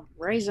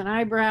 raise an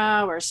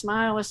eyebrow or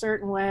smile a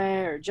certain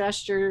way or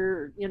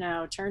gesture,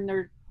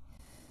 turn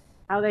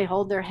how they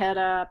hold their head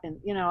up, and,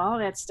 all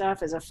that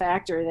stuff is a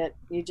factor that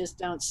you just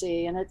don't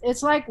see. And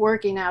it's like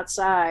working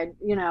outside,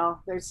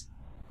 there's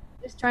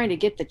just trying to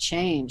get the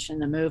change in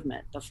the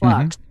movement, the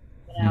flux,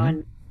 mm-hmm.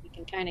 And you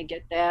can kind of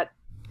get that.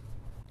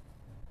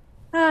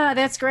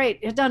 That's great.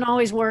 It doesn't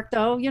always work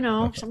though,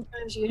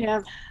 sometimes you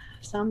have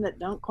some that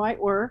don't quite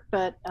work,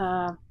 but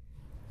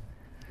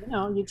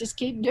you just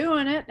keep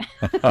doing it.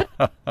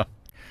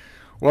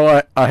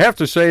 Well, I have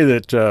to say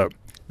that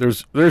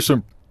there's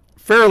some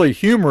fairly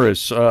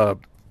humorous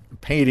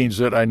paintings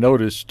that I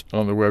noticed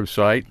on the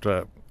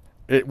website.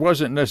 It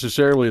wasn't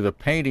necessarily the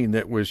painting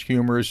that was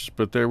humorous,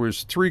 but there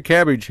was 3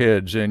 cabbage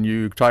heads, and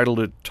you titled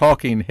it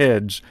 "Talking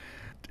Heads."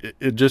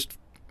 It just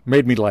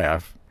made me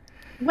laugh.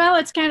 Well,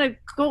 it's kind of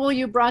cool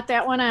you brought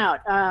that one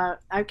out.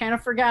 I kind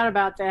of forgot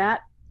about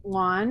that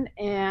one.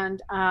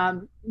 And,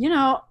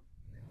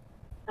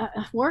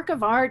 work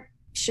of art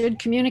should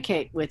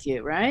communicate with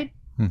you, right?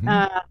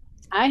 Mm-hmm.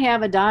 I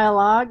have a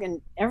dialogue, and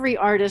every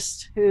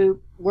artist who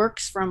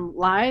works from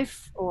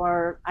life,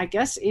 or I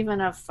guess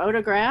even a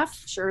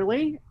photograph,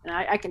 surely, and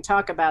I can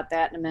talk about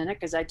that in a minute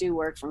because I do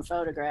work from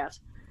photographs.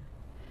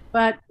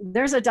 But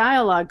there's a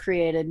dialogue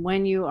created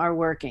when you are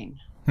working.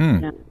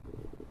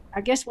 I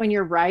guess when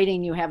you're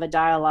writing, you have a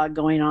dialogue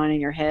going on in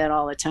your head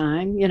all the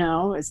time.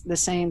 It's the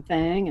same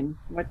thing, and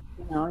what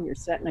you're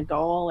setting a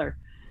goal,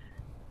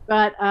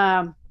 but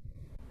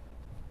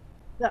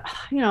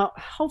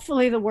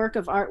hopefully the work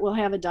of art will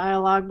have a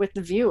dialogue with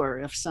the viewer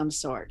of some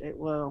sort. It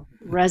will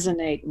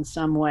resonate in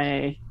some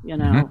way.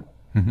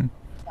 Mm-hmm.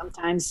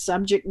 Sometimes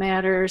subject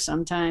matter,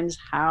 sometimes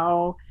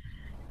how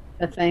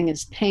a thing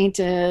is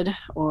painted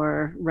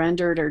or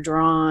rendered or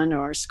drawn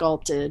or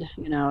sculpted.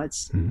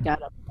 It's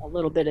got a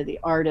little bit of the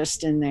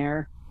artist in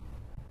there.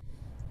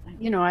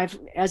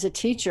 As a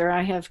teacher,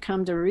 I have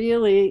come to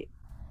really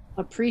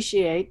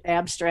appreciate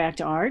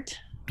abstract art.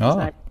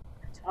 I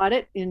taught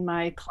it in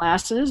my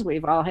classes.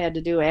 We've all had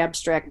to do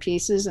abstract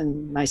pieces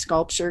in my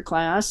sculpture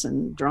class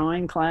and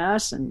drawing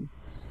class, and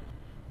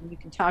you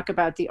can talk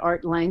about the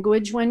art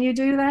language when you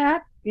do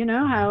that,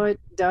 how it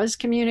does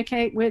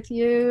communicate with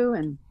you,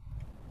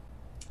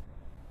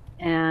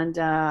 and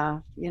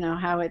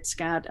how it's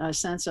got a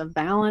sense of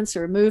balance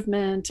or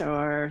movement,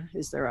 or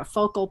is there a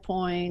focal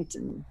point,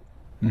 and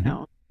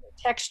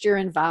texture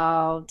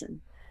involved,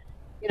 and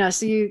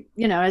so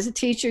as a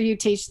teacher, you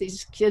teach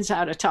these kids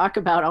how to talk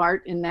about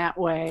art in that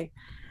way.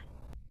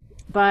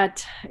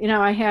 But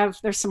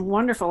there's some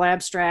wonderful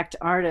abstract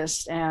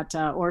artists at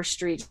Orr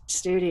Street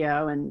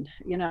Studio, and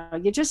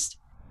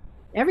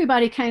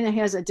everybody kind of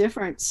has a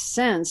different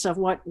sense of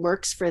what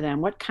works for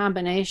them, what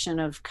combination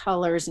of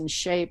colors and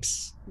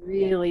shapes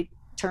really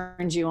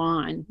turns you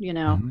on.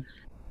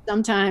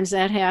 Sometimes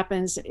that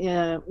happens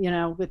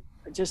with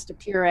just a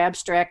pure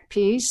abstract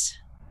piece,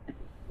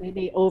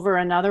 maybe over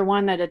another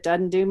one that it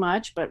doesn't do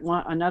much, but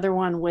another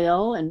one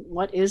will. And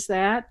what is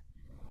that?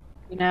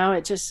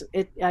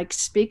 It like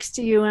speaks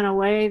to you in a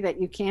way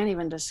that you can't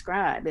even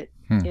describe. It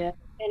can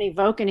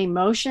evoke an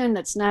emotion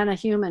that's not a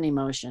human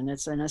emotion.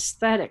 It's an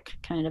aesthetic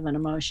kind of an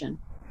emotion.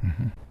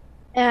 Mm-hmm.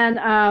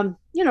 And,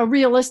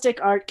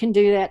 realistic art can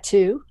do that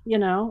too.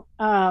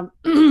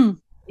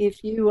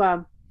 If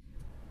you,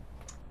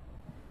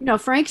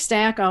 Frank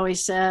Stack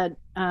always said,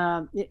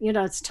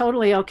 it's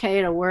totally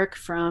okay to work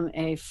from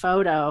a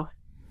photo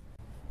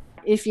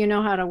if you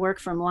know how to work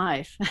from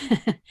life.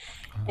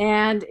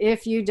 And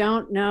if you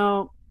don't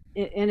know,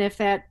 and if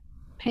that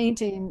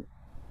painting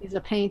is a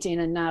painting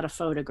and not a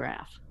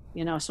photograph.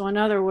 So in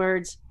other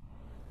words,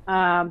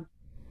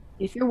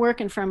 if you're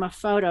working from a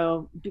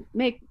photo,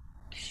 make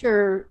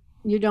sure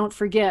you don't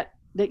forget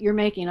that you're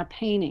making a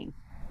painting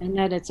and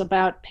that it's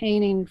about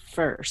painting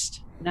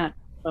first, not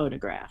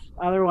photograph.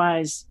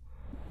 Otherwise,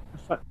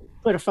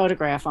 put a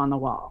photograph on the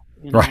wall.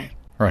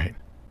 Right.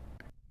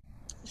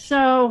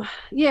 So,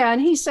 yeah,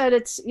 and he said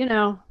it's,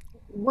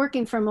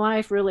 working from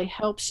life really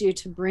helps you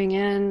to bring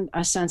in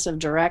a sense of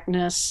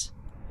directness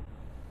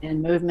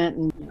and movement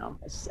and,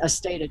 a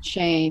state of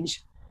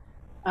change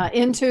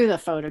into the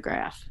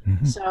photograph.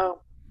 Mm-hmm. So,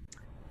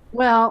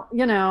 well,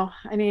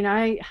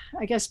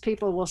 I guess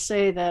people will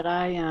say that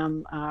I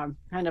am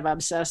kind of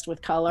obsessed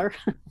with color.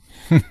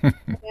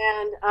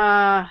 And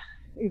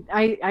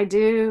I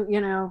do,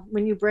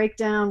 when you break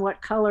down what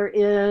color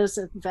is,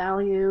 its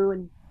value,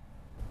 and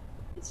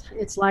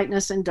its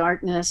lightness and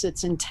darkness,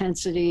 its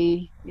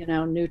intensity,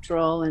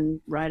 neutral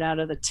and right out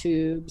of the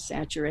tube,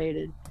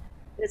 saturated.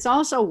 It's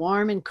also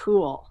warm and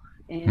cool.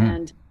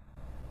 And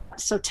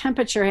so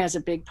temperature has a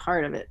big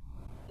part of it.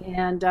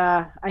 And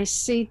I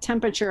see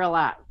temperature a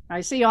lot. I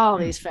see all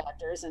these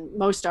factors, and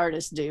most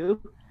artists do.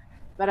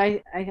 But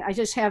I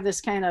just have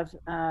this kind of,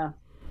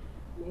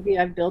 maybe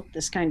I've built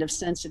this kind of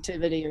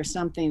sensitivity or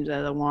something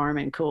to the warm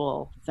and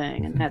cool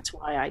thing. And that's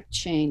why I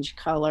change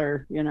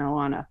color,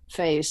 on a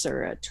face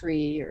or a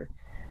tree,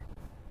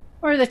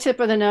 or the tip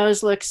of the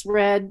nose looks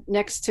red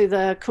next to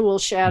the cool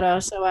shadow.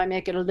 So I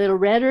make it a little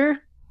redder.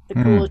 The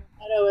cool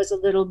shadow is a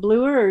little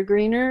bluer or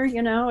greener.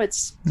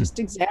 It's just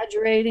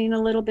exaggerating a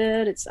little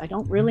bit. I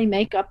don't really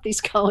make up these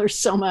colors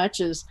so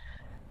much as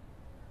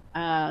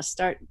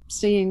start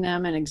seeing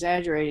them and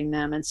exaggerating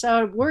them. And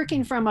so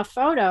working from a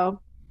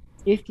photo,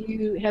 if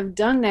you have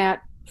done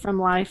that from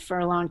life for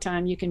a long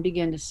time, you can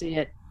begin to see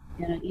it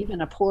in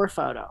even a poor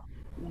photo.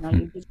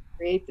 You just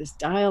create this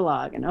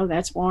dialogue, and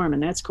that's warm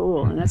and that's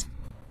cool, and that's,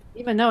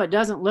 even though it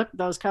doesn't look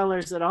those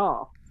colors at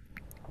all.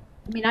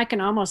 I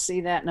can almost see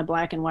that in a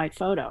black and white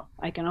photo.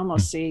 I can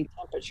almost see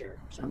temperature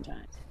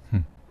sometimes.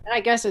 And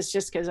I guess it's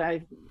just because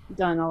I've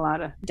done a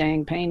lot of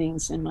dang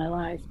paintings in my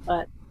life.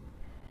 But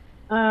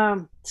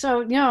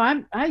so,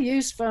 I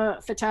use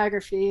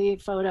photography,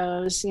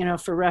 photos,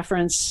 for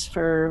reference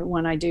for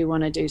when I do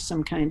want to do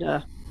some kind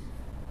of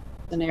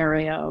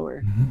scenario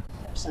or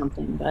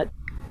something. But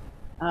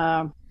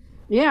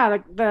yeah,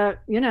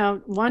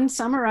 one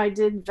summer I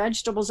did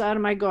vegetables out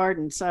of my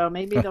garden. So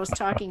maybe those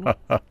talking,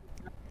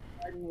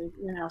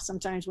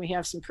 sometimes we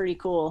have some pretty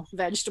cool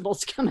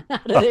vegetables coming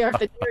out of there.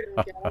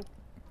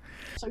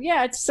 So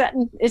yeah,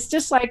 it's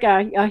just like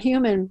a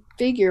human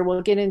figure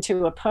will get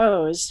into a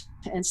pose.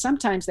 And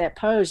sometimes that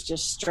pose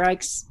just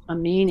strikes a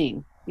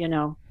meaning,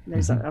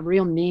 there's a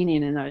real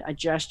meaning in a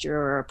gesture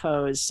or a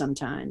pose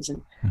sometimes.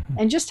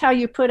 And just how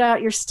you put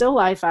out your still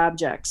life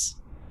objects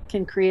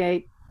can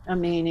create a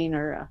meaning,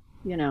 or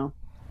you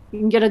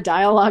can get a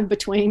dialogue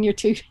between your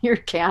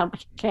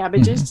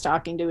cabbages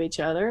talking to each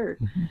other, or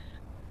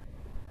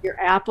your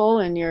apple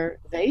and your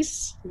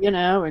vase,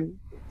 and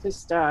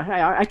just,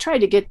 I try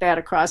to get that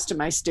across to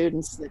my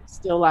students, that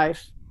still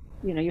life,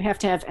 you have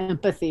to have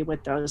empathy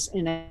with those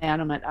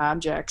inanimate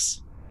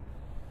objects.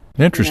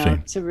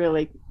 Interesting. To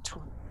really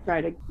try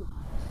to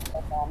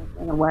get them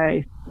in a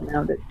way,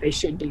 that they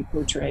should be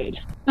portrayed.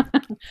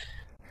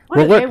 What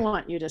do they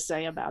want you to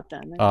say about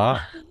them?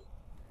 Well,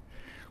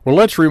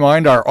 let's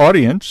remind our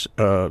audience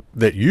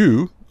that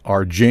you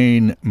are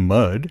Jane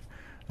Mudd,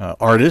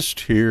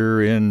 artist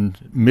here in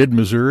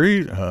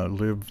mid-Missouri,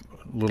 live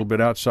a little bit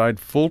outside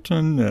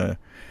Fulton,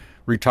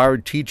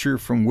 retired teacher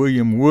from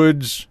William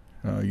Woods.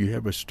 You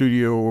have a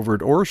studio over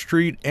at Orr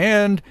Street,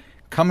 and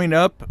coming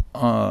up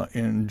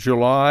in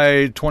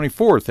July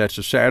 24th, that's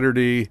a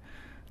Saturday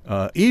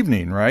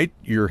evening, right?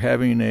 You're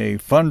having a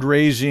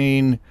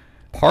fundraising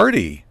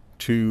party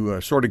to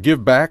sort of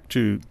give back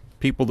to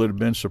people that have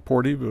been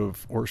supportive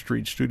of Orr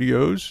Street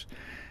Studios.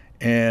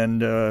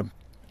 And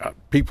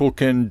people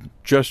can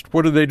just,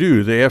 what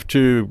do? They have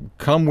to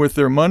come with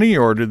their money,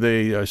 or do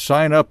they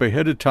sign up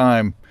ahead of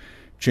time,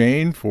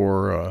 Jane,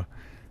 for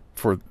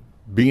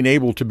being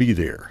able to be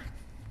there?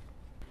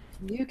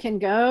 You can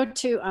go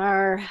to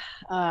our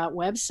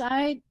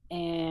website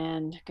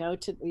and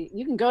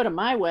you can go to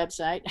my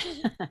website.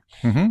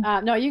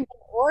 No, you can go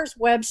to Orr's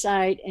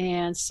website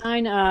and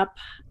sign up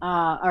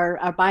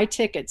or buy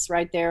tickets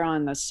right there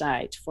on the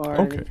site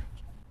for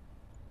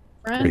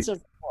Friends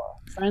of Orr.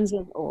 Friends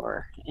of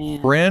Orr.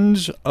 And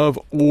Friends of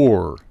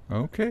Orr.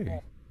 Okay.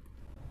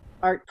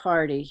 Art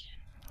party.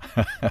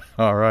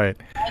 All right.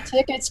 Buy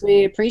tickets.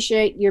 We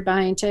appreciate your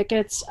buying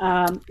tickets.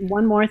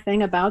 One more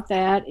thing about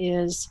that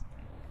is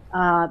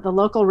the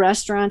local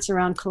restaurants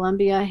around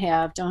Columbia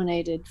have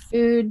donated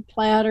food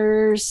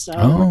platters,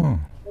 so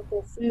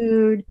local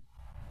food,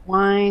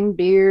 wine,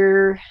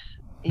 beer,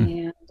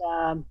 and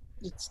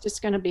it's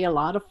just going to be a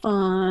lot of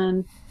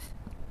fun.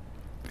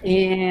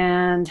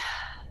 And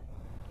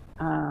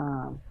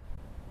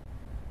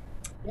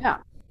yeah.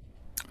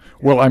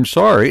 Well, I'm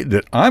sorry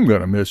that I'm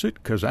going to miss it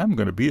because I'm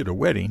going to be at a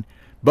wedding,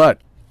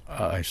 but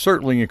I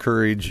certainly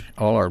encourage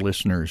all our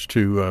listeners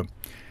to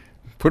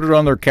put it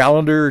on their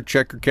calendar,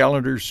 check your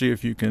calendar, see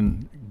if you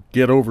can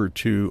get over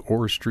to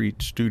Orr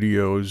Street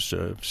Studios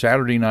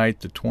Saturday night,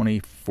 the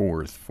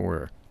 24th,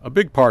 for a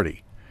big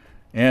party.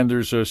 And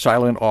there's a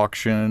silent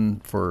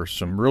auction for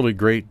some really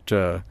great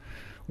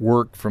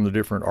work from the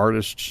different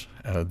artists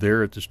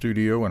there at the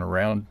studio and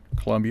around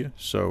Columbia.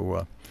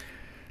 So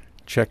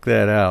check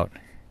that out.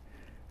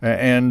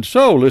 And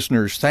so,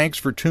 listeners, thanks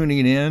for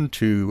tuning in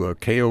to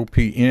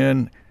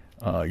KOPN,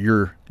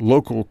 your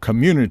local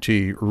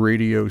community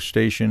radio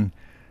station.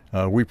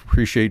 We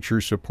appreciate your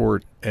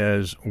support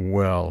as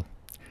well.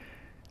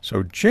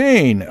 So,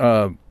 Jane,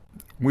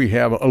 we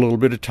have a little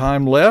bit of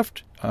time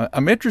left.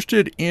 I'm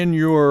interested in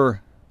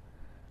your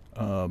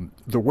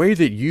the way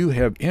that you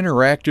have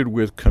interacted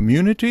with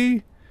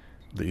community,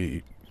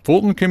 the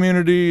Fulton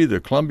community, the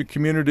Columbia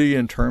community,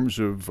 in terms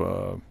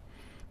of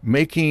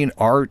making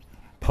art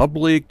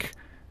public,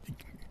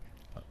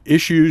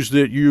 issues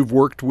that you've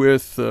worked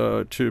with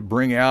to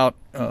bring out.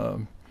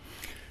 Can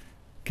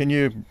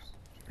you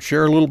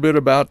share a little bit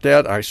about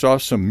that? I saw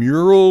some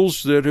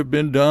murals that have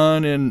been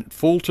done in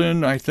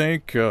Fulton, I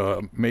think,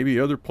 maybe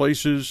other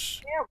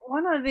places. Yeah,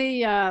 one of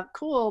the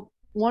cool,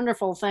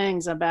 wonderful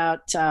things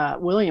about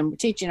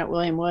teaching at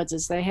William Woods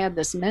is they had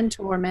this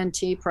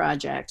mentor-mentee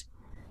project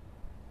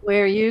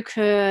where you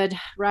could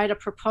write a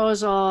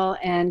proposal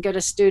and get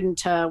a student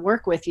to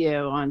work with you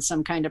on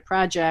some kind of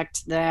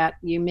project that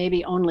you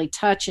maybe only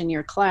touch in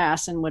your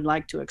class and would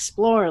like to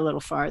explore a little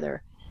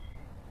farther.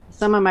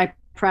 Some of my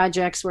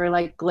projects were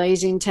like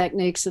glazing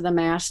techniques of the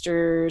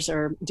masters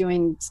or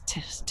doing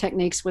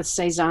techniques with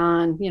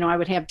Cezanne. I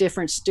would have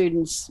different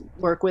students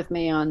work with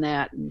me on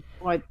that. And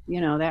boy,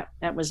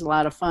 that was a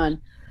lot of fun.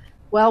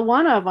 Well,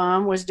 one of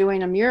them was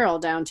doing a mural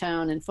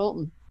downtown in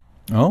Fulton.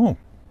 Oh.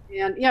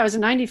 And yeah, it was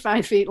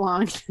 95 feet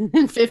long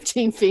and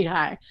 15 feet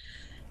high.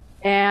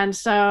 And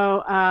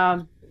so,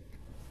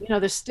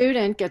 the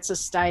student gets a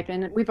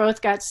stipend. We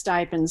both got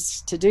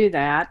stipends to do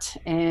that.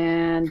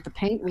 And the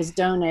paint was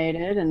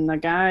donated, and the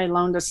guy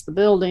loaned us the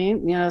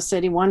building,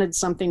 said he wanted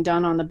something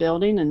done on the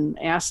building and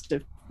asked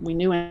if we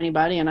knew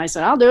anybody. And I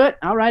said, I'll do it.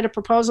 I'll write a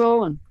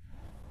proposal. And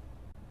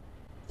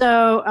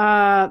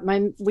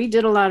so we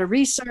did a lot of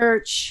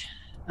research.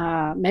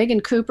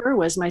 Megan Cooper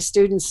was my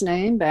student's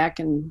name back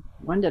in,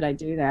 when did I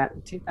do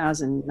that?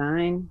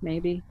 2009,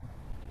 maybe.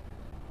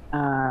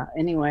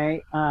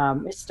 Anyway,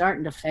 it's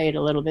starting to fade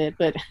a little bit,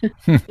 but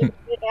it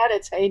had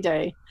its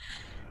heyday.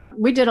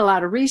 We did a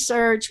lot of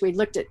research. We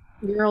looked at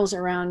murals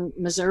around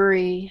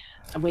Missouri.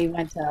 We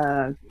went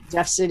to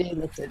Jeff City,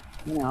 looked at,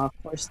 of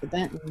course, the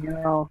Benton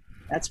mural.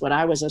 That's what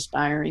I was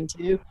aspiring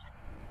to.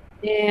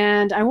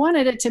 And I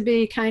wanted it to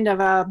be kind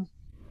of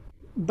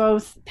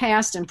both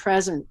past and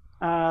present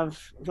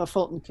of the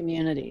Fulton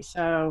community.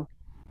 So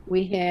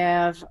we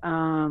have,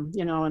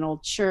 an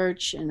old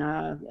church and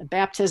a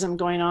baptism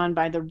going on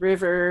by the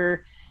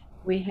river.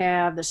 We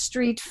have the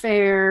street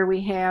fair.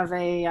 We have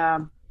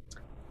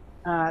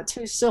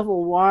two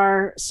Civil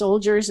War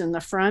soldiers in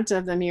the front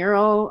of the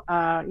mural,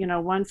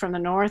 one from the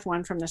north,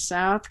 one from the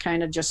south,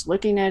 kind of just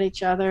looking at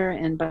each other.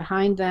 And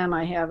behind them,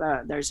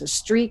 there's a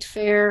street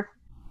fair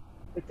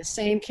with the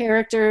same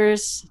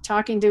characters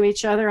talking to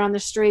each other on the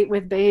street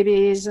with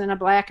babies and a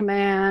black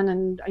man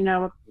and,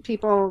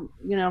 people,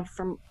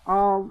 from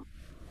all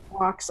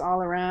walks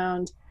all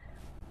around.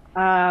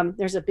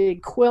 There's a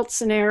big quilt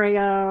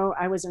scenario.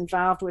 I was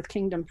involved with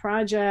Kingdom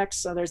Projects,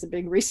 so there's a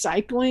big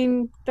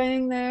recycling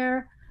thing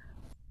there.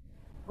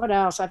 What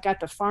else? I've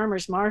got the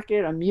farmer's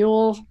market, a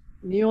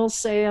mule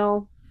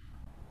sale.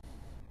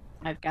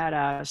 I've got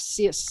a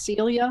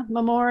Celia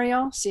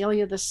Memorial,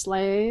 Celia the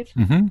Slave.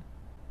 Mm-hmm.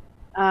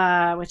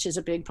 Which is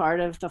a big part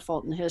of the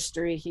Fulton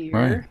history here.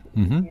 Right.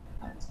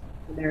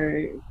 Mm-hmm.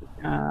 Their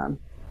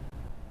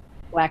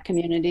Black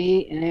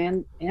community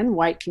and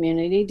white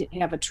community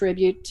have a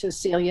tribute to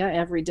Celia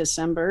every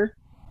December.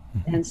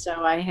 Mm-hmm. And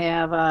so I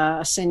have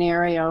a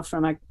scenario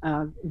from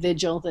a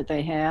vigil that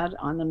they had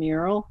on the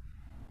mural.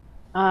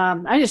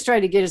 I just tried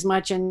to get as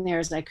much in there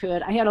as I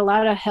could. I had a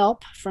lot of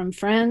help from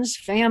friends,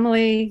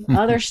 family,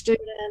 other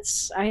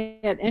students. I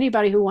had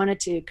anybody who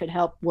wanted to could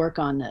help work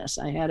on this.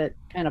 I had it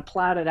kind of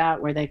plotted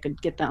out where they could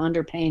get the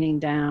underpainting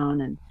down,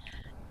 and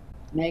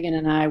Megan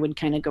and I would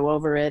kind of go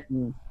over it.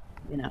 And,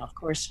 of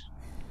course,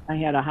 I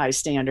had a high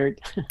standard.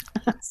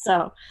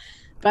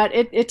 But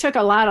it took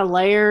a lot of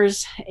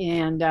layers,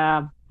 and,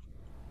 I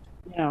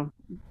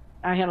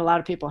had a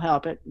lot of people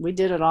help it. We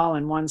did it all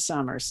in one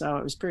summer, so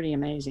it was pretty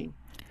amazing.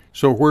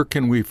 So where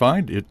can we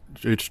find it?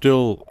 It's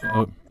still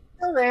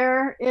still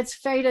there. It's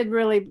faded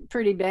really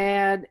pretty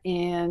bad,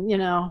 and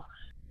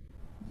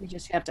we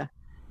just have to.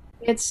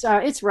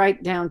 It's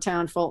right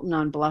downtown Fulton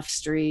on Bluff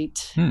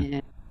Street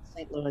and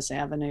St. Louis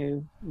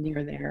Avenue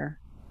near there.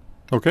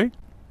 Okay.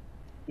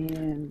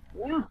 And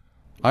yeah.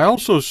 I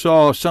also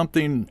saw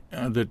something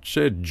that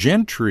said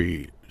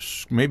Gentry,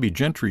 maybe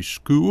Gentry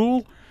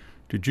School.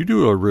 Did you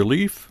do a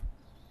relief?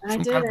 I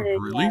did kind of a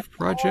relief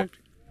project?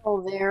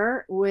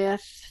 there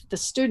with the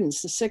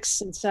students, the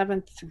sixth and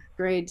seventh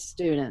grade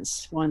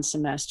students, one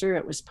semester.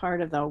 It was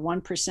part of the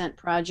 1%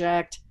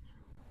 project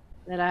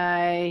that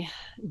I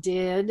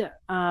did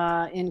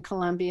in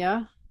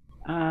Columbia,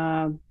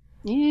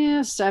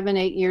 yeah, 7,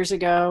 8 years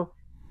ago.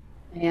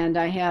 And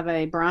I have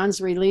a bronze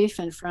relief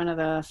in front of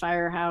the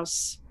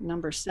firehouse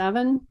number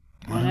 7.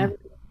 Wow.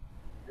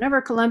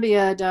 Whenever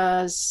Columbia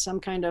does some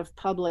kind of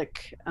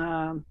public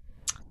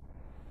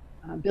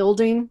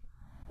building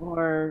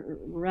or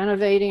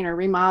renovating or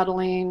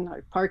remodeling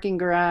or parking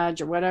garage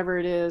or whatever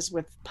it is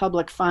with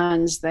public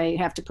funds, they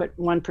have to put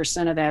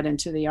 1% of that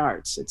into the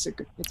arts. It's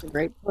a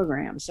great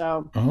program.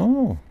 So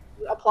Oh,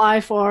 apply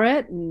for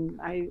it, and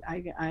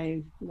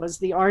I was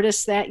the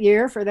artist that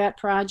year for that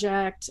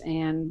project,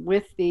 and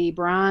with the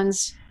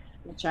bronze,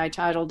 which I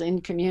titled In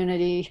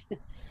Community.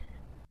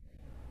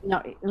 No,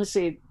 let's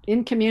see.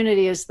 In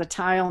Community is the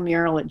tile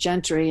mural at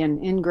Gentry,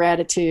 and In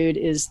Gratitude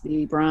is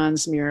the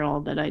bronze mural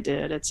that I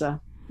did.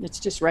 It's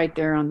just right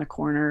there on the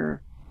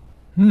corner,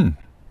 hmm.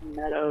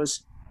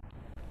 Meadows,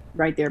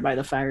 right there by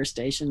the fire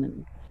station.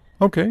 And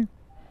Okay.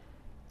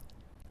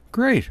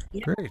 Great.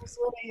 yeah, Great. it's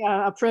really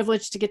a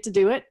privilege to get to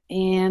do it,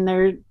 and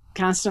they're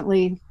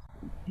constantly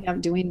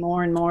doing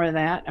more and more of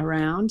that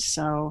around.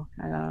 So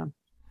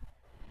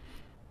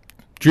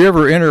Do you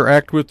ever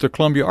interact with the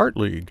Columbia Art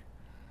League?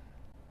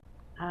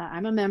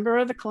 I'm a member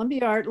of the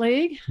Columbia Art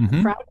League. I'm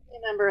Mm-hmm. proud to be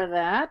a member of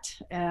that.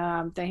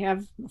 They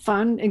have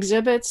fun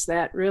exhibits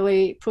that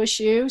really push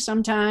you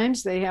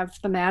sometimes. They have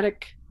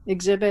thematic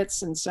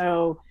exhibits, and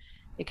so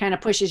it kind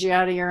of pushes you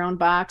out of your own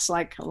box,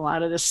 like a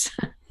lot of this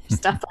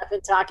stuff I've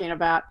been talking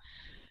about.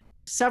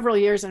 Several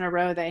years in a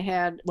row, they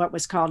had what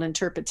was called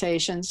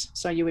interpretations.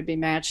 So you would be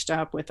matched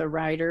up with a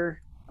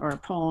writer or a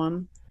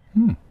poem.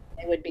 Hmm.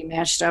 They would be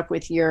matched up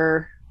with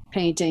your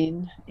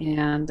painting,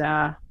 and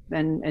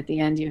then at the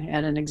end you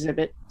had an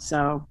exhibit.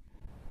 So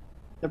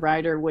the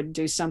writer would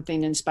do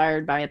something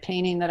inspired by a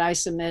painting that I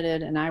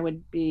submitted, and I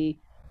would do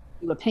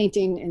a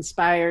painting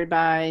inspired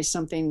by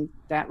something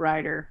that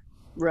writer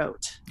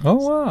wrote. Oh,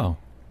 wow.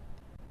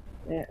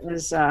 It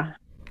was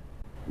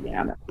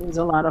yeah, it was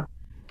a lot of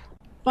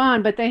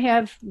fun. But they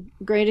have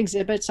great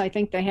exhibits. I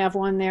think they have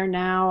one there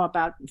now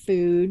about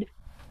food.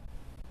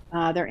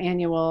 Their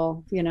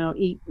annual,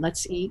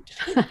 let's eat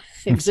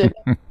exhibit.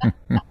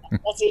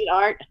 Let's eat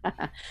art.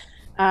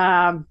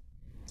 um,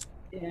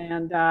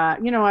 and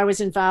I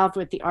was involved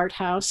with the art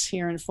house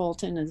here in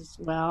Fulton as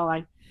well.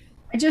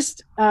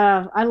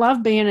 I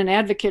love being an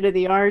advocate of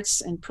the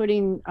arts and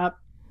putting up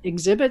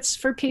exhibits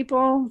for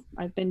people.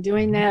 I've been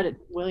doing that at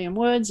William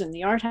Woods and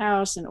the art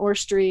house and Orr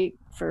Street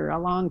for a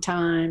long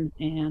time.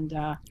 And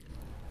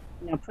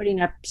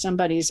putting up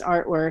somebody's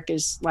artwork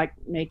is like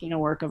making a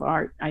work of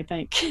art, I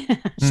think. So I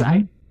Mm-hmm.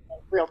 get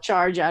a real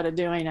charge out of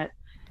doing it.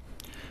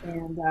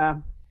 And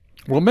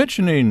Well,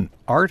 mentioning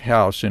Art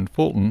House in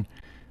Fulton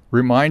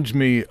reminds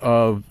me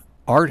of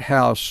Art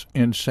House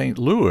in St.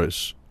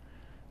 Louis.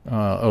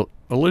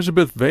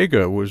 Elizabeth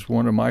Vega was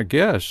one of my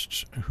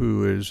guests,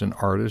 who is an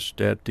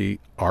artist at the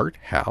Art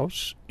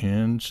House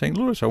in St.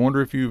 Louis. I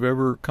wonder if you've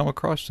ever come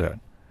across that.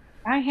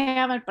 I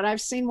haven't, but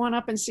I've seen one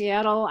up in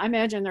Seattle. I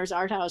imagine there's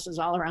art houses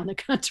all around the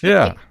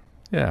Yeah, country.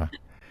 yeah.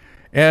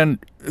 And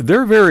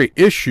they're very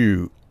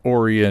issue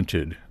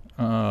oriented.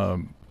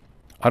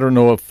 I don't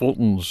know if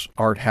Fulton's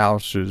Art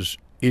House is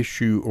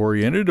issue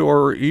oriented,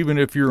 or even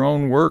if your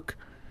own work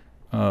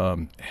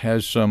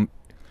has some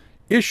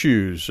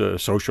issues,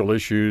 social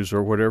issues,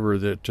 or whatever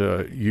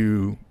that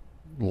you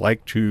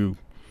like to.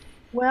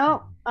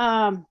 Well,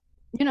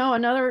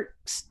 another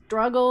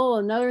struggle,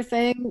 another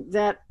thing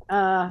that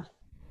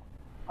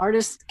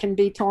artists can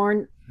be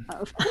torn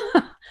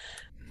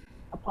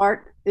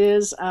apart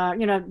is,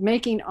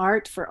 making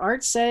art for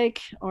art's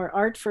sake or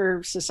art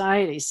for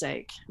society's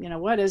sake.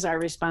 What is our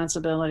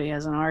responsibility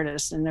as an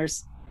artist? And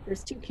there's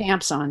two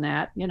camps on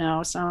that.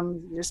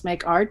 Some just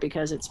make art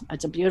because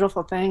it's a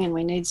beautiful thing and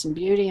we need some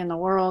beauty in the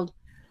world.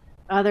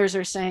 Others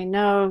are saying,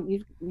 no,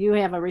 you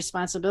have a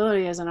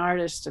responsibility as an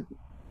artist to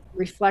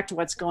reflect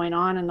what's going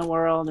on in the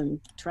world and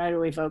try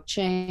to evoke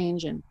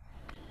change. And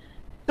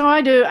so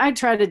I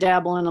try to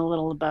dabble in a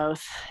little of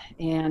both.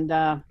 And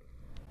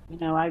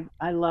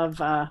I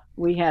love,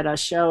 we had a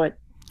show at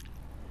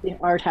the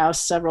art house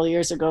several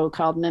years ago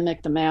called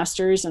Mimic the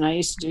Masters, and I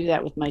used to do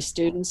that with my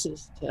students,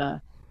 is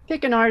to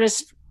pick an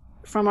artist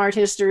from art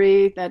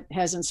history that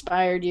has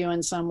inspired you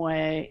in some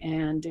way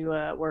and do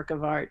a work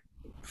of art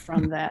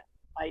from that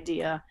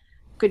idea.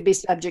 Could be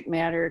subject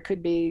matter,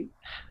 could be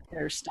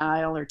their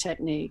style or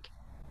technique.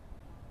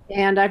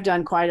 And I've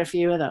done quite a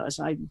few of those.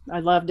 I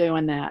love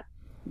doing that.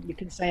 You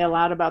can say a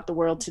lot about the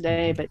world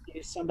today, but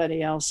use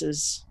somebody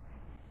else's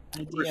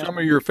What are idea. some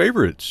of your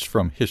favorites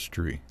from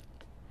history?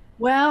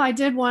 Well, I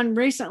did one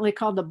recently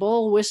called The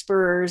Bull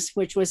Whisperers,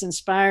 which was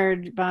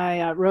inspired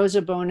by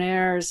Rosa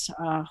Bonheur's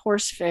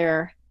horse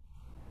fair.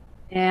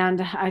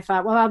 And I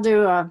thought, well, I'll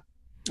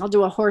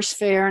do a horse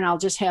fair, and I'll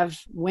just have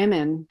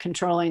women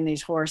controlling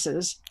these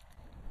horses.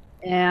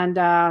 And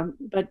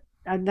but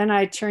then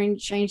I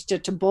changed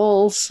it to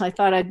bulls. I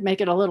thought I'd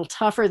make it a little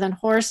tougher than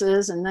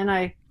horses, and then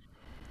I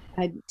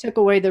I took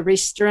away the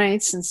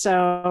restraints, and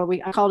so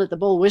I called it the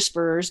bull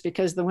whisperers,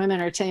 because the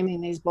women are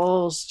taming these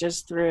bulls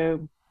just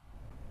through,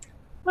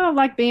 well,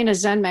 like being a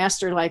Zen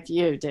master like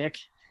you, Dick.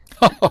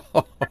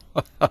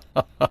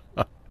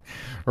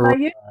 I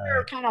used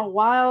her kind of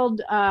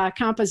wild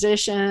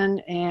composition,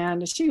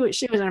 and she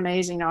was an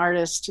amazing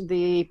artist.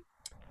 The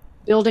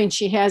building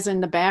she has in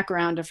the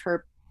background of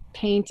her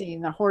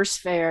painting, the horse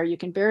fair, you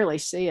can barely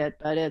see it,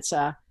 but it's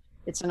an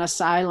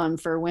asylum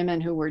for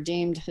women who were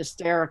deemed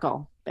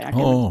hysterical back in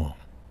the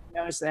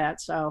knows that.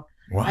 So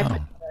wow.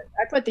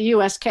 I put the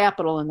U.S.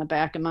 Capitol in the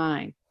back of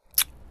mine.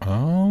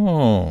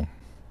 Oh,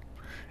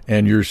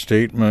 and your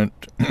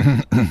statement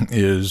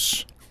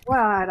is?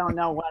 Well, I don't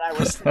know what I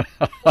was thinking.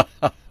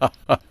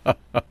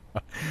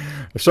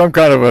 Some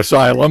kind of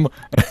asylum.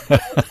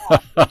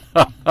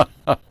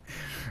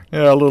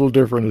 Yeah, a little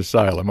different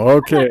asylum.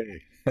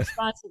 Okay.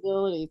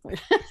 Responsibility.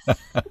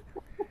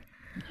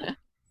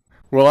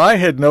 Well, I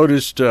had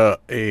noticed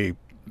a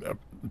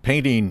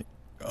painting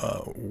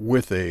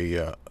with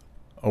a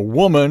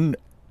woman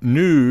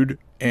nude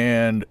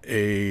and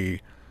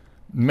a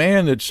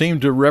man that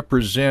seemed to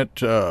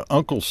represent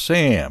Uncle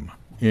Sam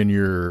in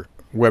your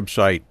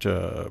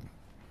website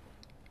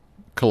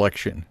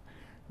collection.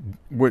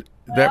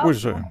 That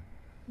was a...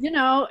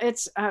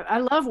 it's I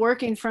love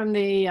working from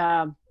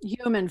the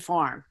human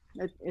form.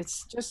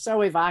 It's just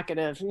so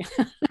evocative.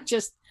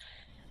 Just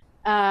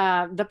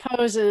the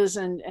poses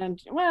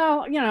and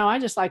well, I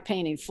just like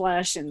painting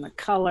flesh and the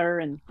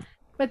color,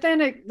 but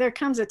then there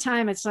comes a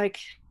time it's like,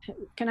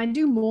 can I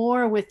do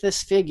more with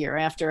this figure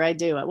after I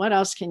do it? What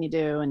else can you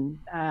do? And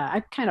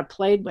I kind of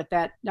played with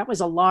that. That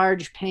was a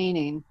large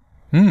painting.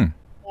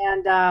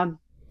 And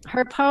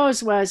her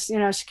pose was,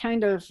 she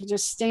kind of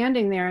just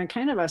standing there and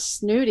kind of a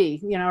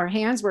snooty, her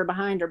hands were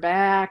behind her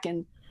back,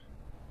 and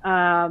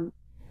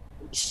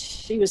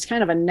she was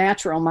kind of a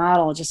natural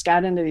model, just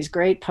got into these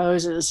great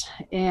poses.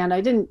 And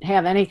I didn't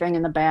have anything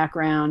in the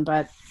background,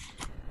 but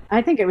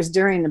I think it was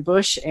during the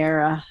Bush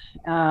era.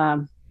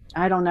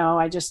 I don't know.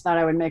 I just thought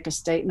I would make a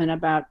statement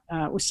about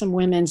with some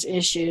women's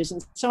issues.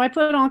 And so I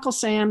put Uncle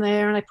Sam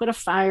there, and I put a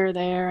fire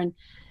there, and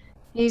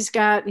he's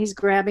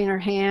grabbing her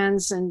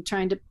hands and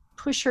trying to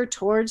push her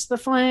towards the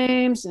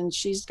flames, and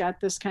she's got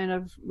this kind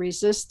of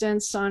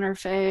resistance on her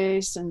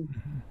face, and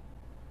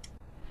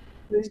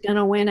who's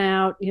gonna win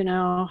out,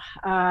 and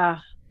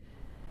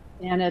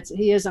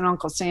he is an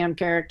Uncle Sam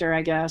character,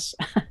 I guess.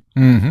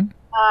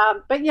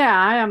 But yeah,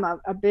 I am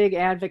a big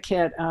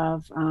advocate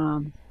of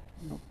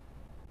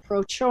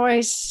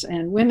pro-choice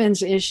and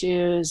women's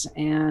issues,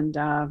 and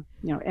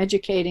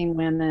educating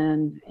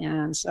women,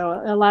 and so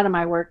a lot of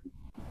my work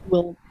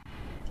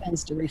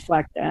tends to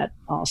reflect that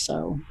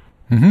also.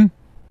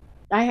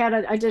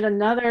 I did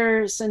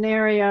another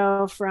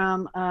scenario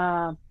from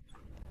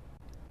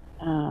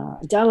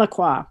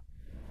Delacroix.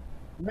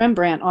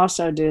 Rembrandt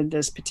also did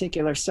this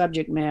particular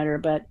subject matter,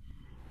 but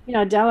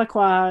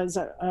Delacroix is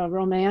a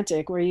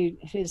romantic where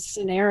his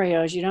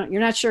scenarios, you're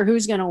not sure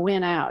who's going to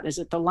win out. Is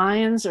it the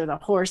lions or the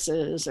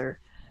horses, or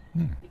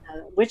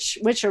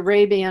which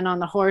Arabian on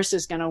the horse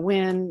is going to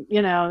win,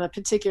 the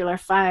particular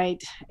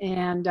fight.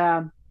 And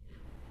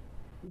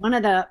one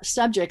of the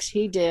subjects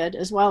he did,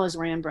 as well as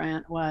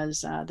Rembrandt,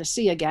 was the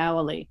Sea of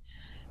Galilee,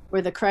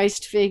 where the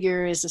Christ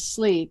figure is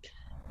asleep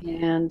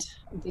and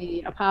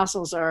the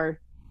apostles are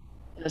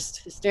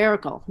just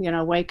hysterical,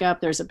 wake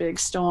up, there's a big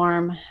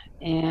storm.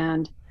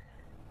 And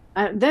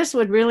this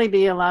would really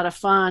be a lot of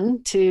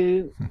fun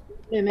to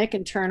mimic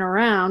and turn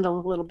around a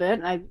little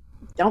bit. I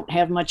don't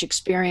have much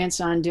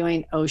experience on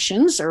doing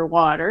oceans or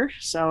water,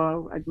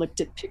 so I looked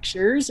at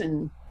pictures,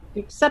 and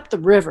except the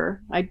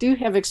river, I do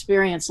have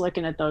experience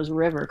looking at those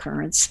river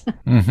currents.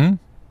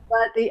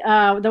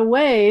 But the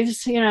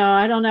waves,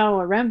 I don't know.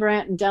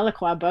 Rembrandt and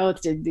Delacroix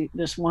both did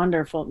this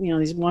wonderful,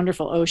 these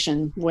wonderful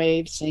ocean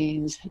wave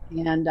scenes,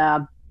 and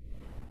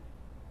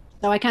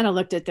so I kind of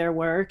looked at their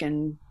work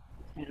and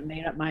kind of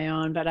made up my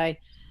own. But I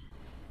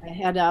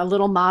had a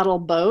little model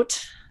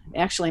boat.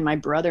 Actually, my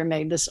brother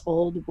made this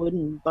old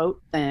wooden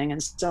boat thing,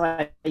 and so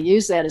I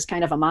used that as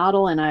kind of a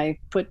model, and I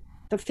put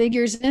the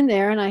figures in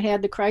there, and I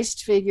had the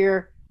Christ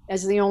figure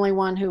as the only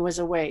one who was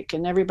awake,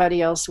 and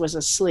everybody else was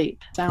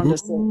asleep, sound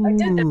asleep. I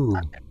did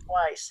that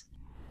twice.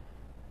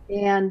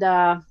 And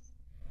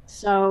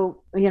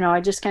so,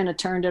 I just kind of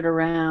turned it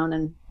around,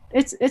 and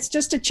it's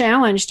just a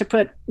challenge to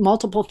put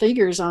multiple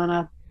figures on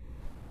a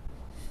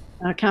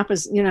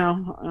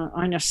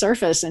on a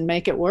surface and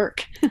make it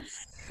work.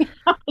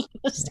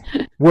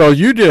 Well,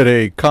 you did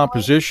a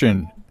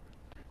composition.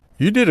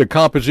 You did a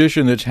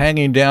composition that's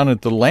hanging down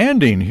at the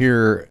landing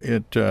here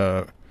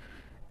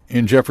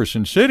in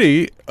Jefferson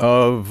City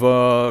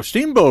of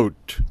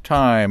steamboat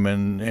time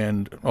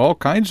and all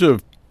kinds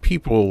of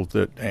people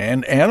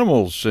and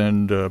animals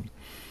and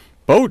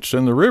boats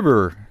in the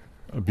river.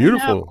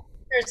 Beautiful.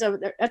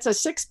 That's a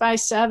 6 by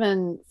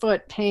 7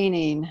 foot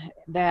painting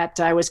that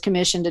I was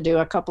commissioned to do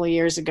a couple of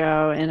years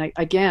ago. And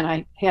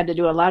I had to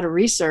do a lot of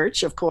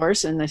research, of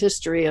course, in the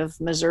history of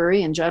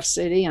Missouri and Jeff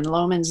City and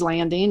Loman's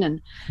Landing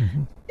and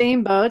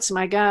steamboats.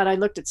 My God, I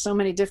looked at so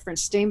many different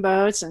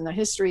steamboats and the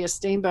history of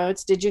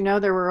steamboats. Did you know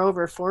there were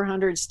over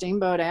 400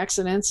 steamboat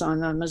accidents on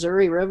the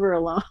Missouri River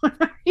alone?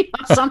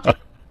 Something.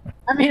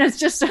 I mean,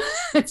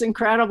 it's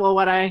incredible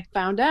what I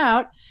found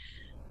out.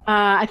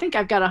 I think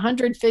I've got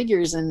 100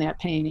 figures in that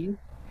painting.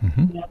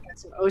 I've got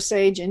some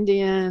Osage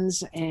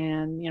Indians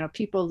and,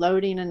 people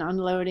loading and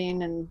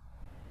unloading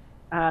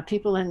and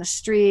people in the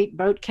street,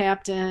 boat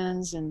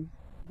captains and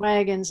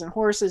wagons and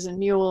horses and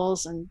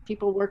mules and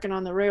people working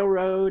on the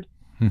railroad.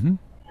 And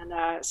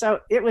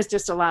so it was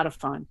just a lot of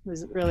fun. It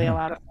was really a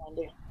lot of fun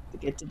to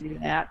get to do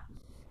that.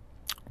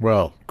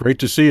 Well, great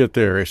to see it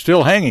there. It's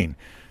still hanging.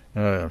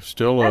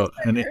 Still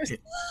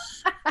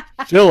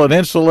an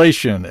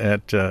installation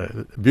at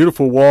a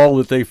beautiful wall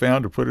that they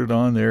found to put it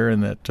on there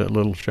in that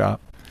little shop.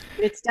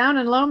 It's down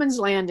in Loman's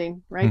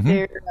Landing, right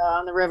there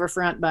on the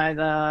riverfront by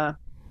the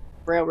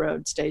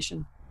railroad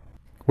station.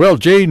 Well,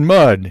 Jane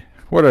Mudd,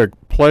 what a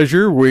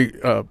pleasure.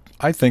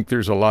 I think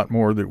there's a lot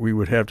more that we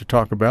would have to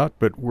talk about,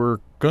 but we're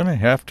going to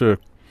have to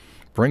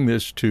bring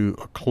this to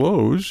a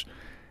close.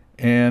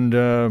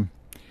 And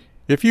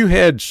if you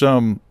had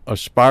some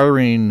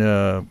aspiring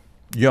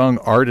young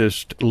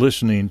artist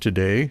listening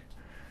today,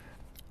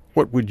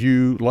 what would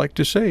you like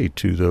to say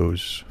to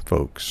those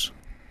folks?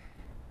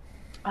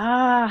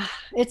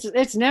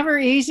 It's never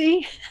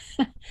easy.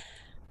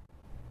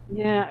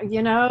 Yeah,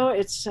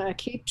 it's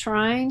keep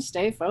trying,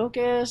 stay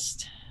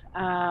focused.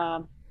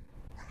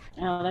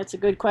 That's a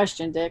good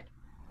question, Dick.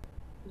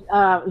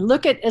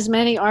 Look at as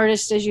many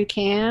artists as you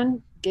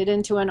can. Get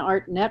into an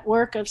art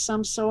network of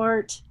some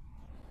sort.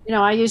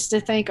 I used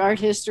to think art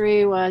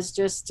history was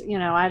just,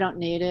 I don't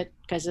need it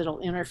because it'll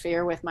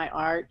interfere with my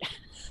art.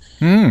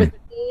 But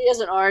he as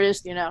an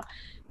artist,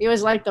 he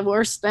was like the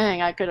worst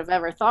thing I could have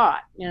ever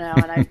thought,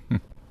 and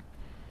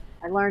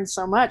I learned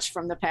so much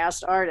from the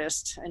past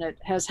artists, and it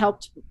has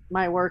helped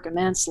my work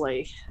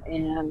immensely.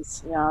 And,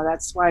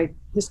 that's why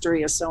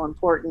history is so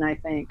important, I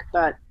think.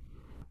 But,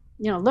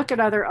 look at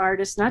other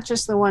artists, not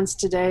just the ones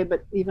today,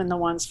 but even the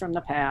ones from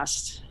the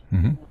past.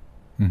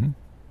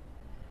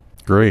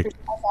 Great. Put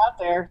yourself out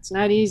there. It's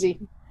not easy.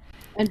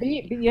 And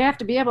you have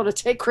to be able to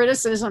take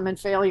criticism and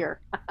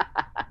failure.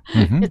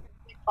 It's a big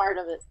part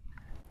of it.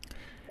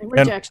 And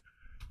rejection.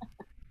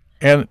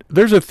 And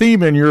there's a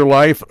theme in your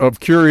life of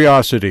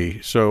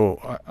curiosity.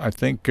 So I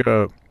think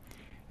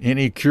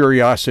any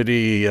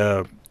curiosity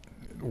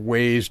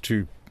ways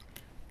to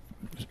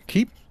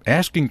keep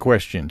asking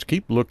questions,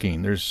 keep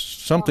looking. There's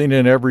something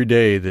in every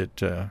day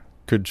that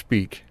could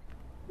speak.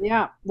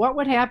 Yeah. What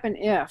would happen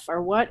if,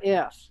 or what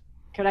if?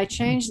 Could I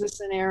change the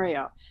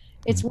scenario?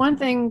 It's one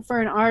thing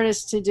for an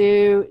artist to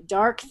do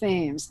dark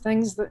themes,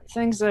 things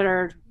that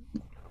are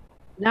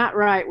not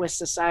right with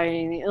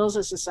society and the ills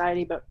of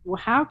society, but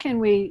how can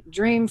we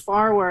dream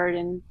forward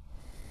and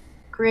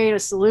create a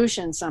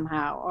solution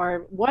somehow?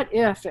 Or what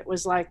if it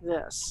was like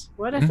this?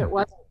 What if it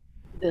wasn't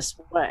this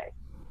way?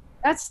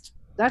 That's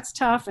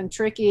tough and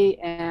tricky,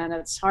 and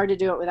it's hard to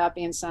do it without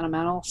being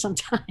sentimental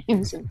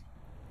sometimes. And,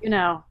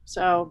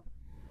 so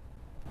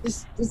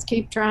just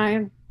keep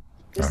trying.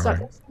 There's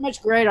so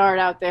much great art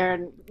out there,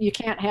 and you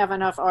can't have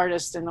enough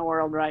artists in the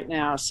world right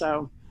now.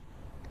 So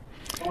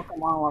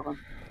welcome all of them.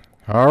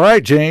 All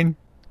right, Jane,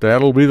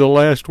 that'll be the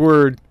last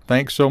word.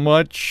 Thanks so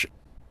much.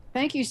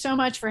 Thank you so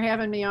much for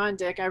having me on,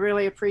 Dick. I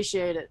really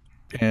appreciate it.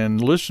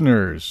 And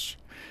listeners,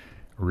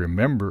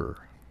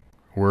 remember,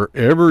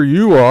 wherever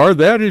you are,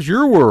 that is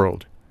your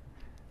world.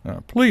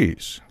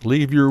 Please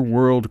leave your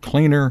world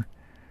cleaner,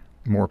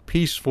 more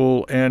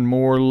peaceful, and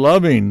more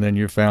loving than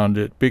you found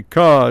it,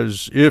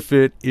 because if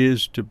it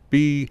is to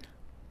be,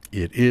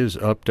 it is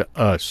up to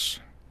us.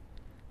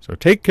 So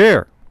take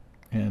care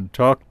and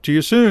talk to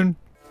you soon.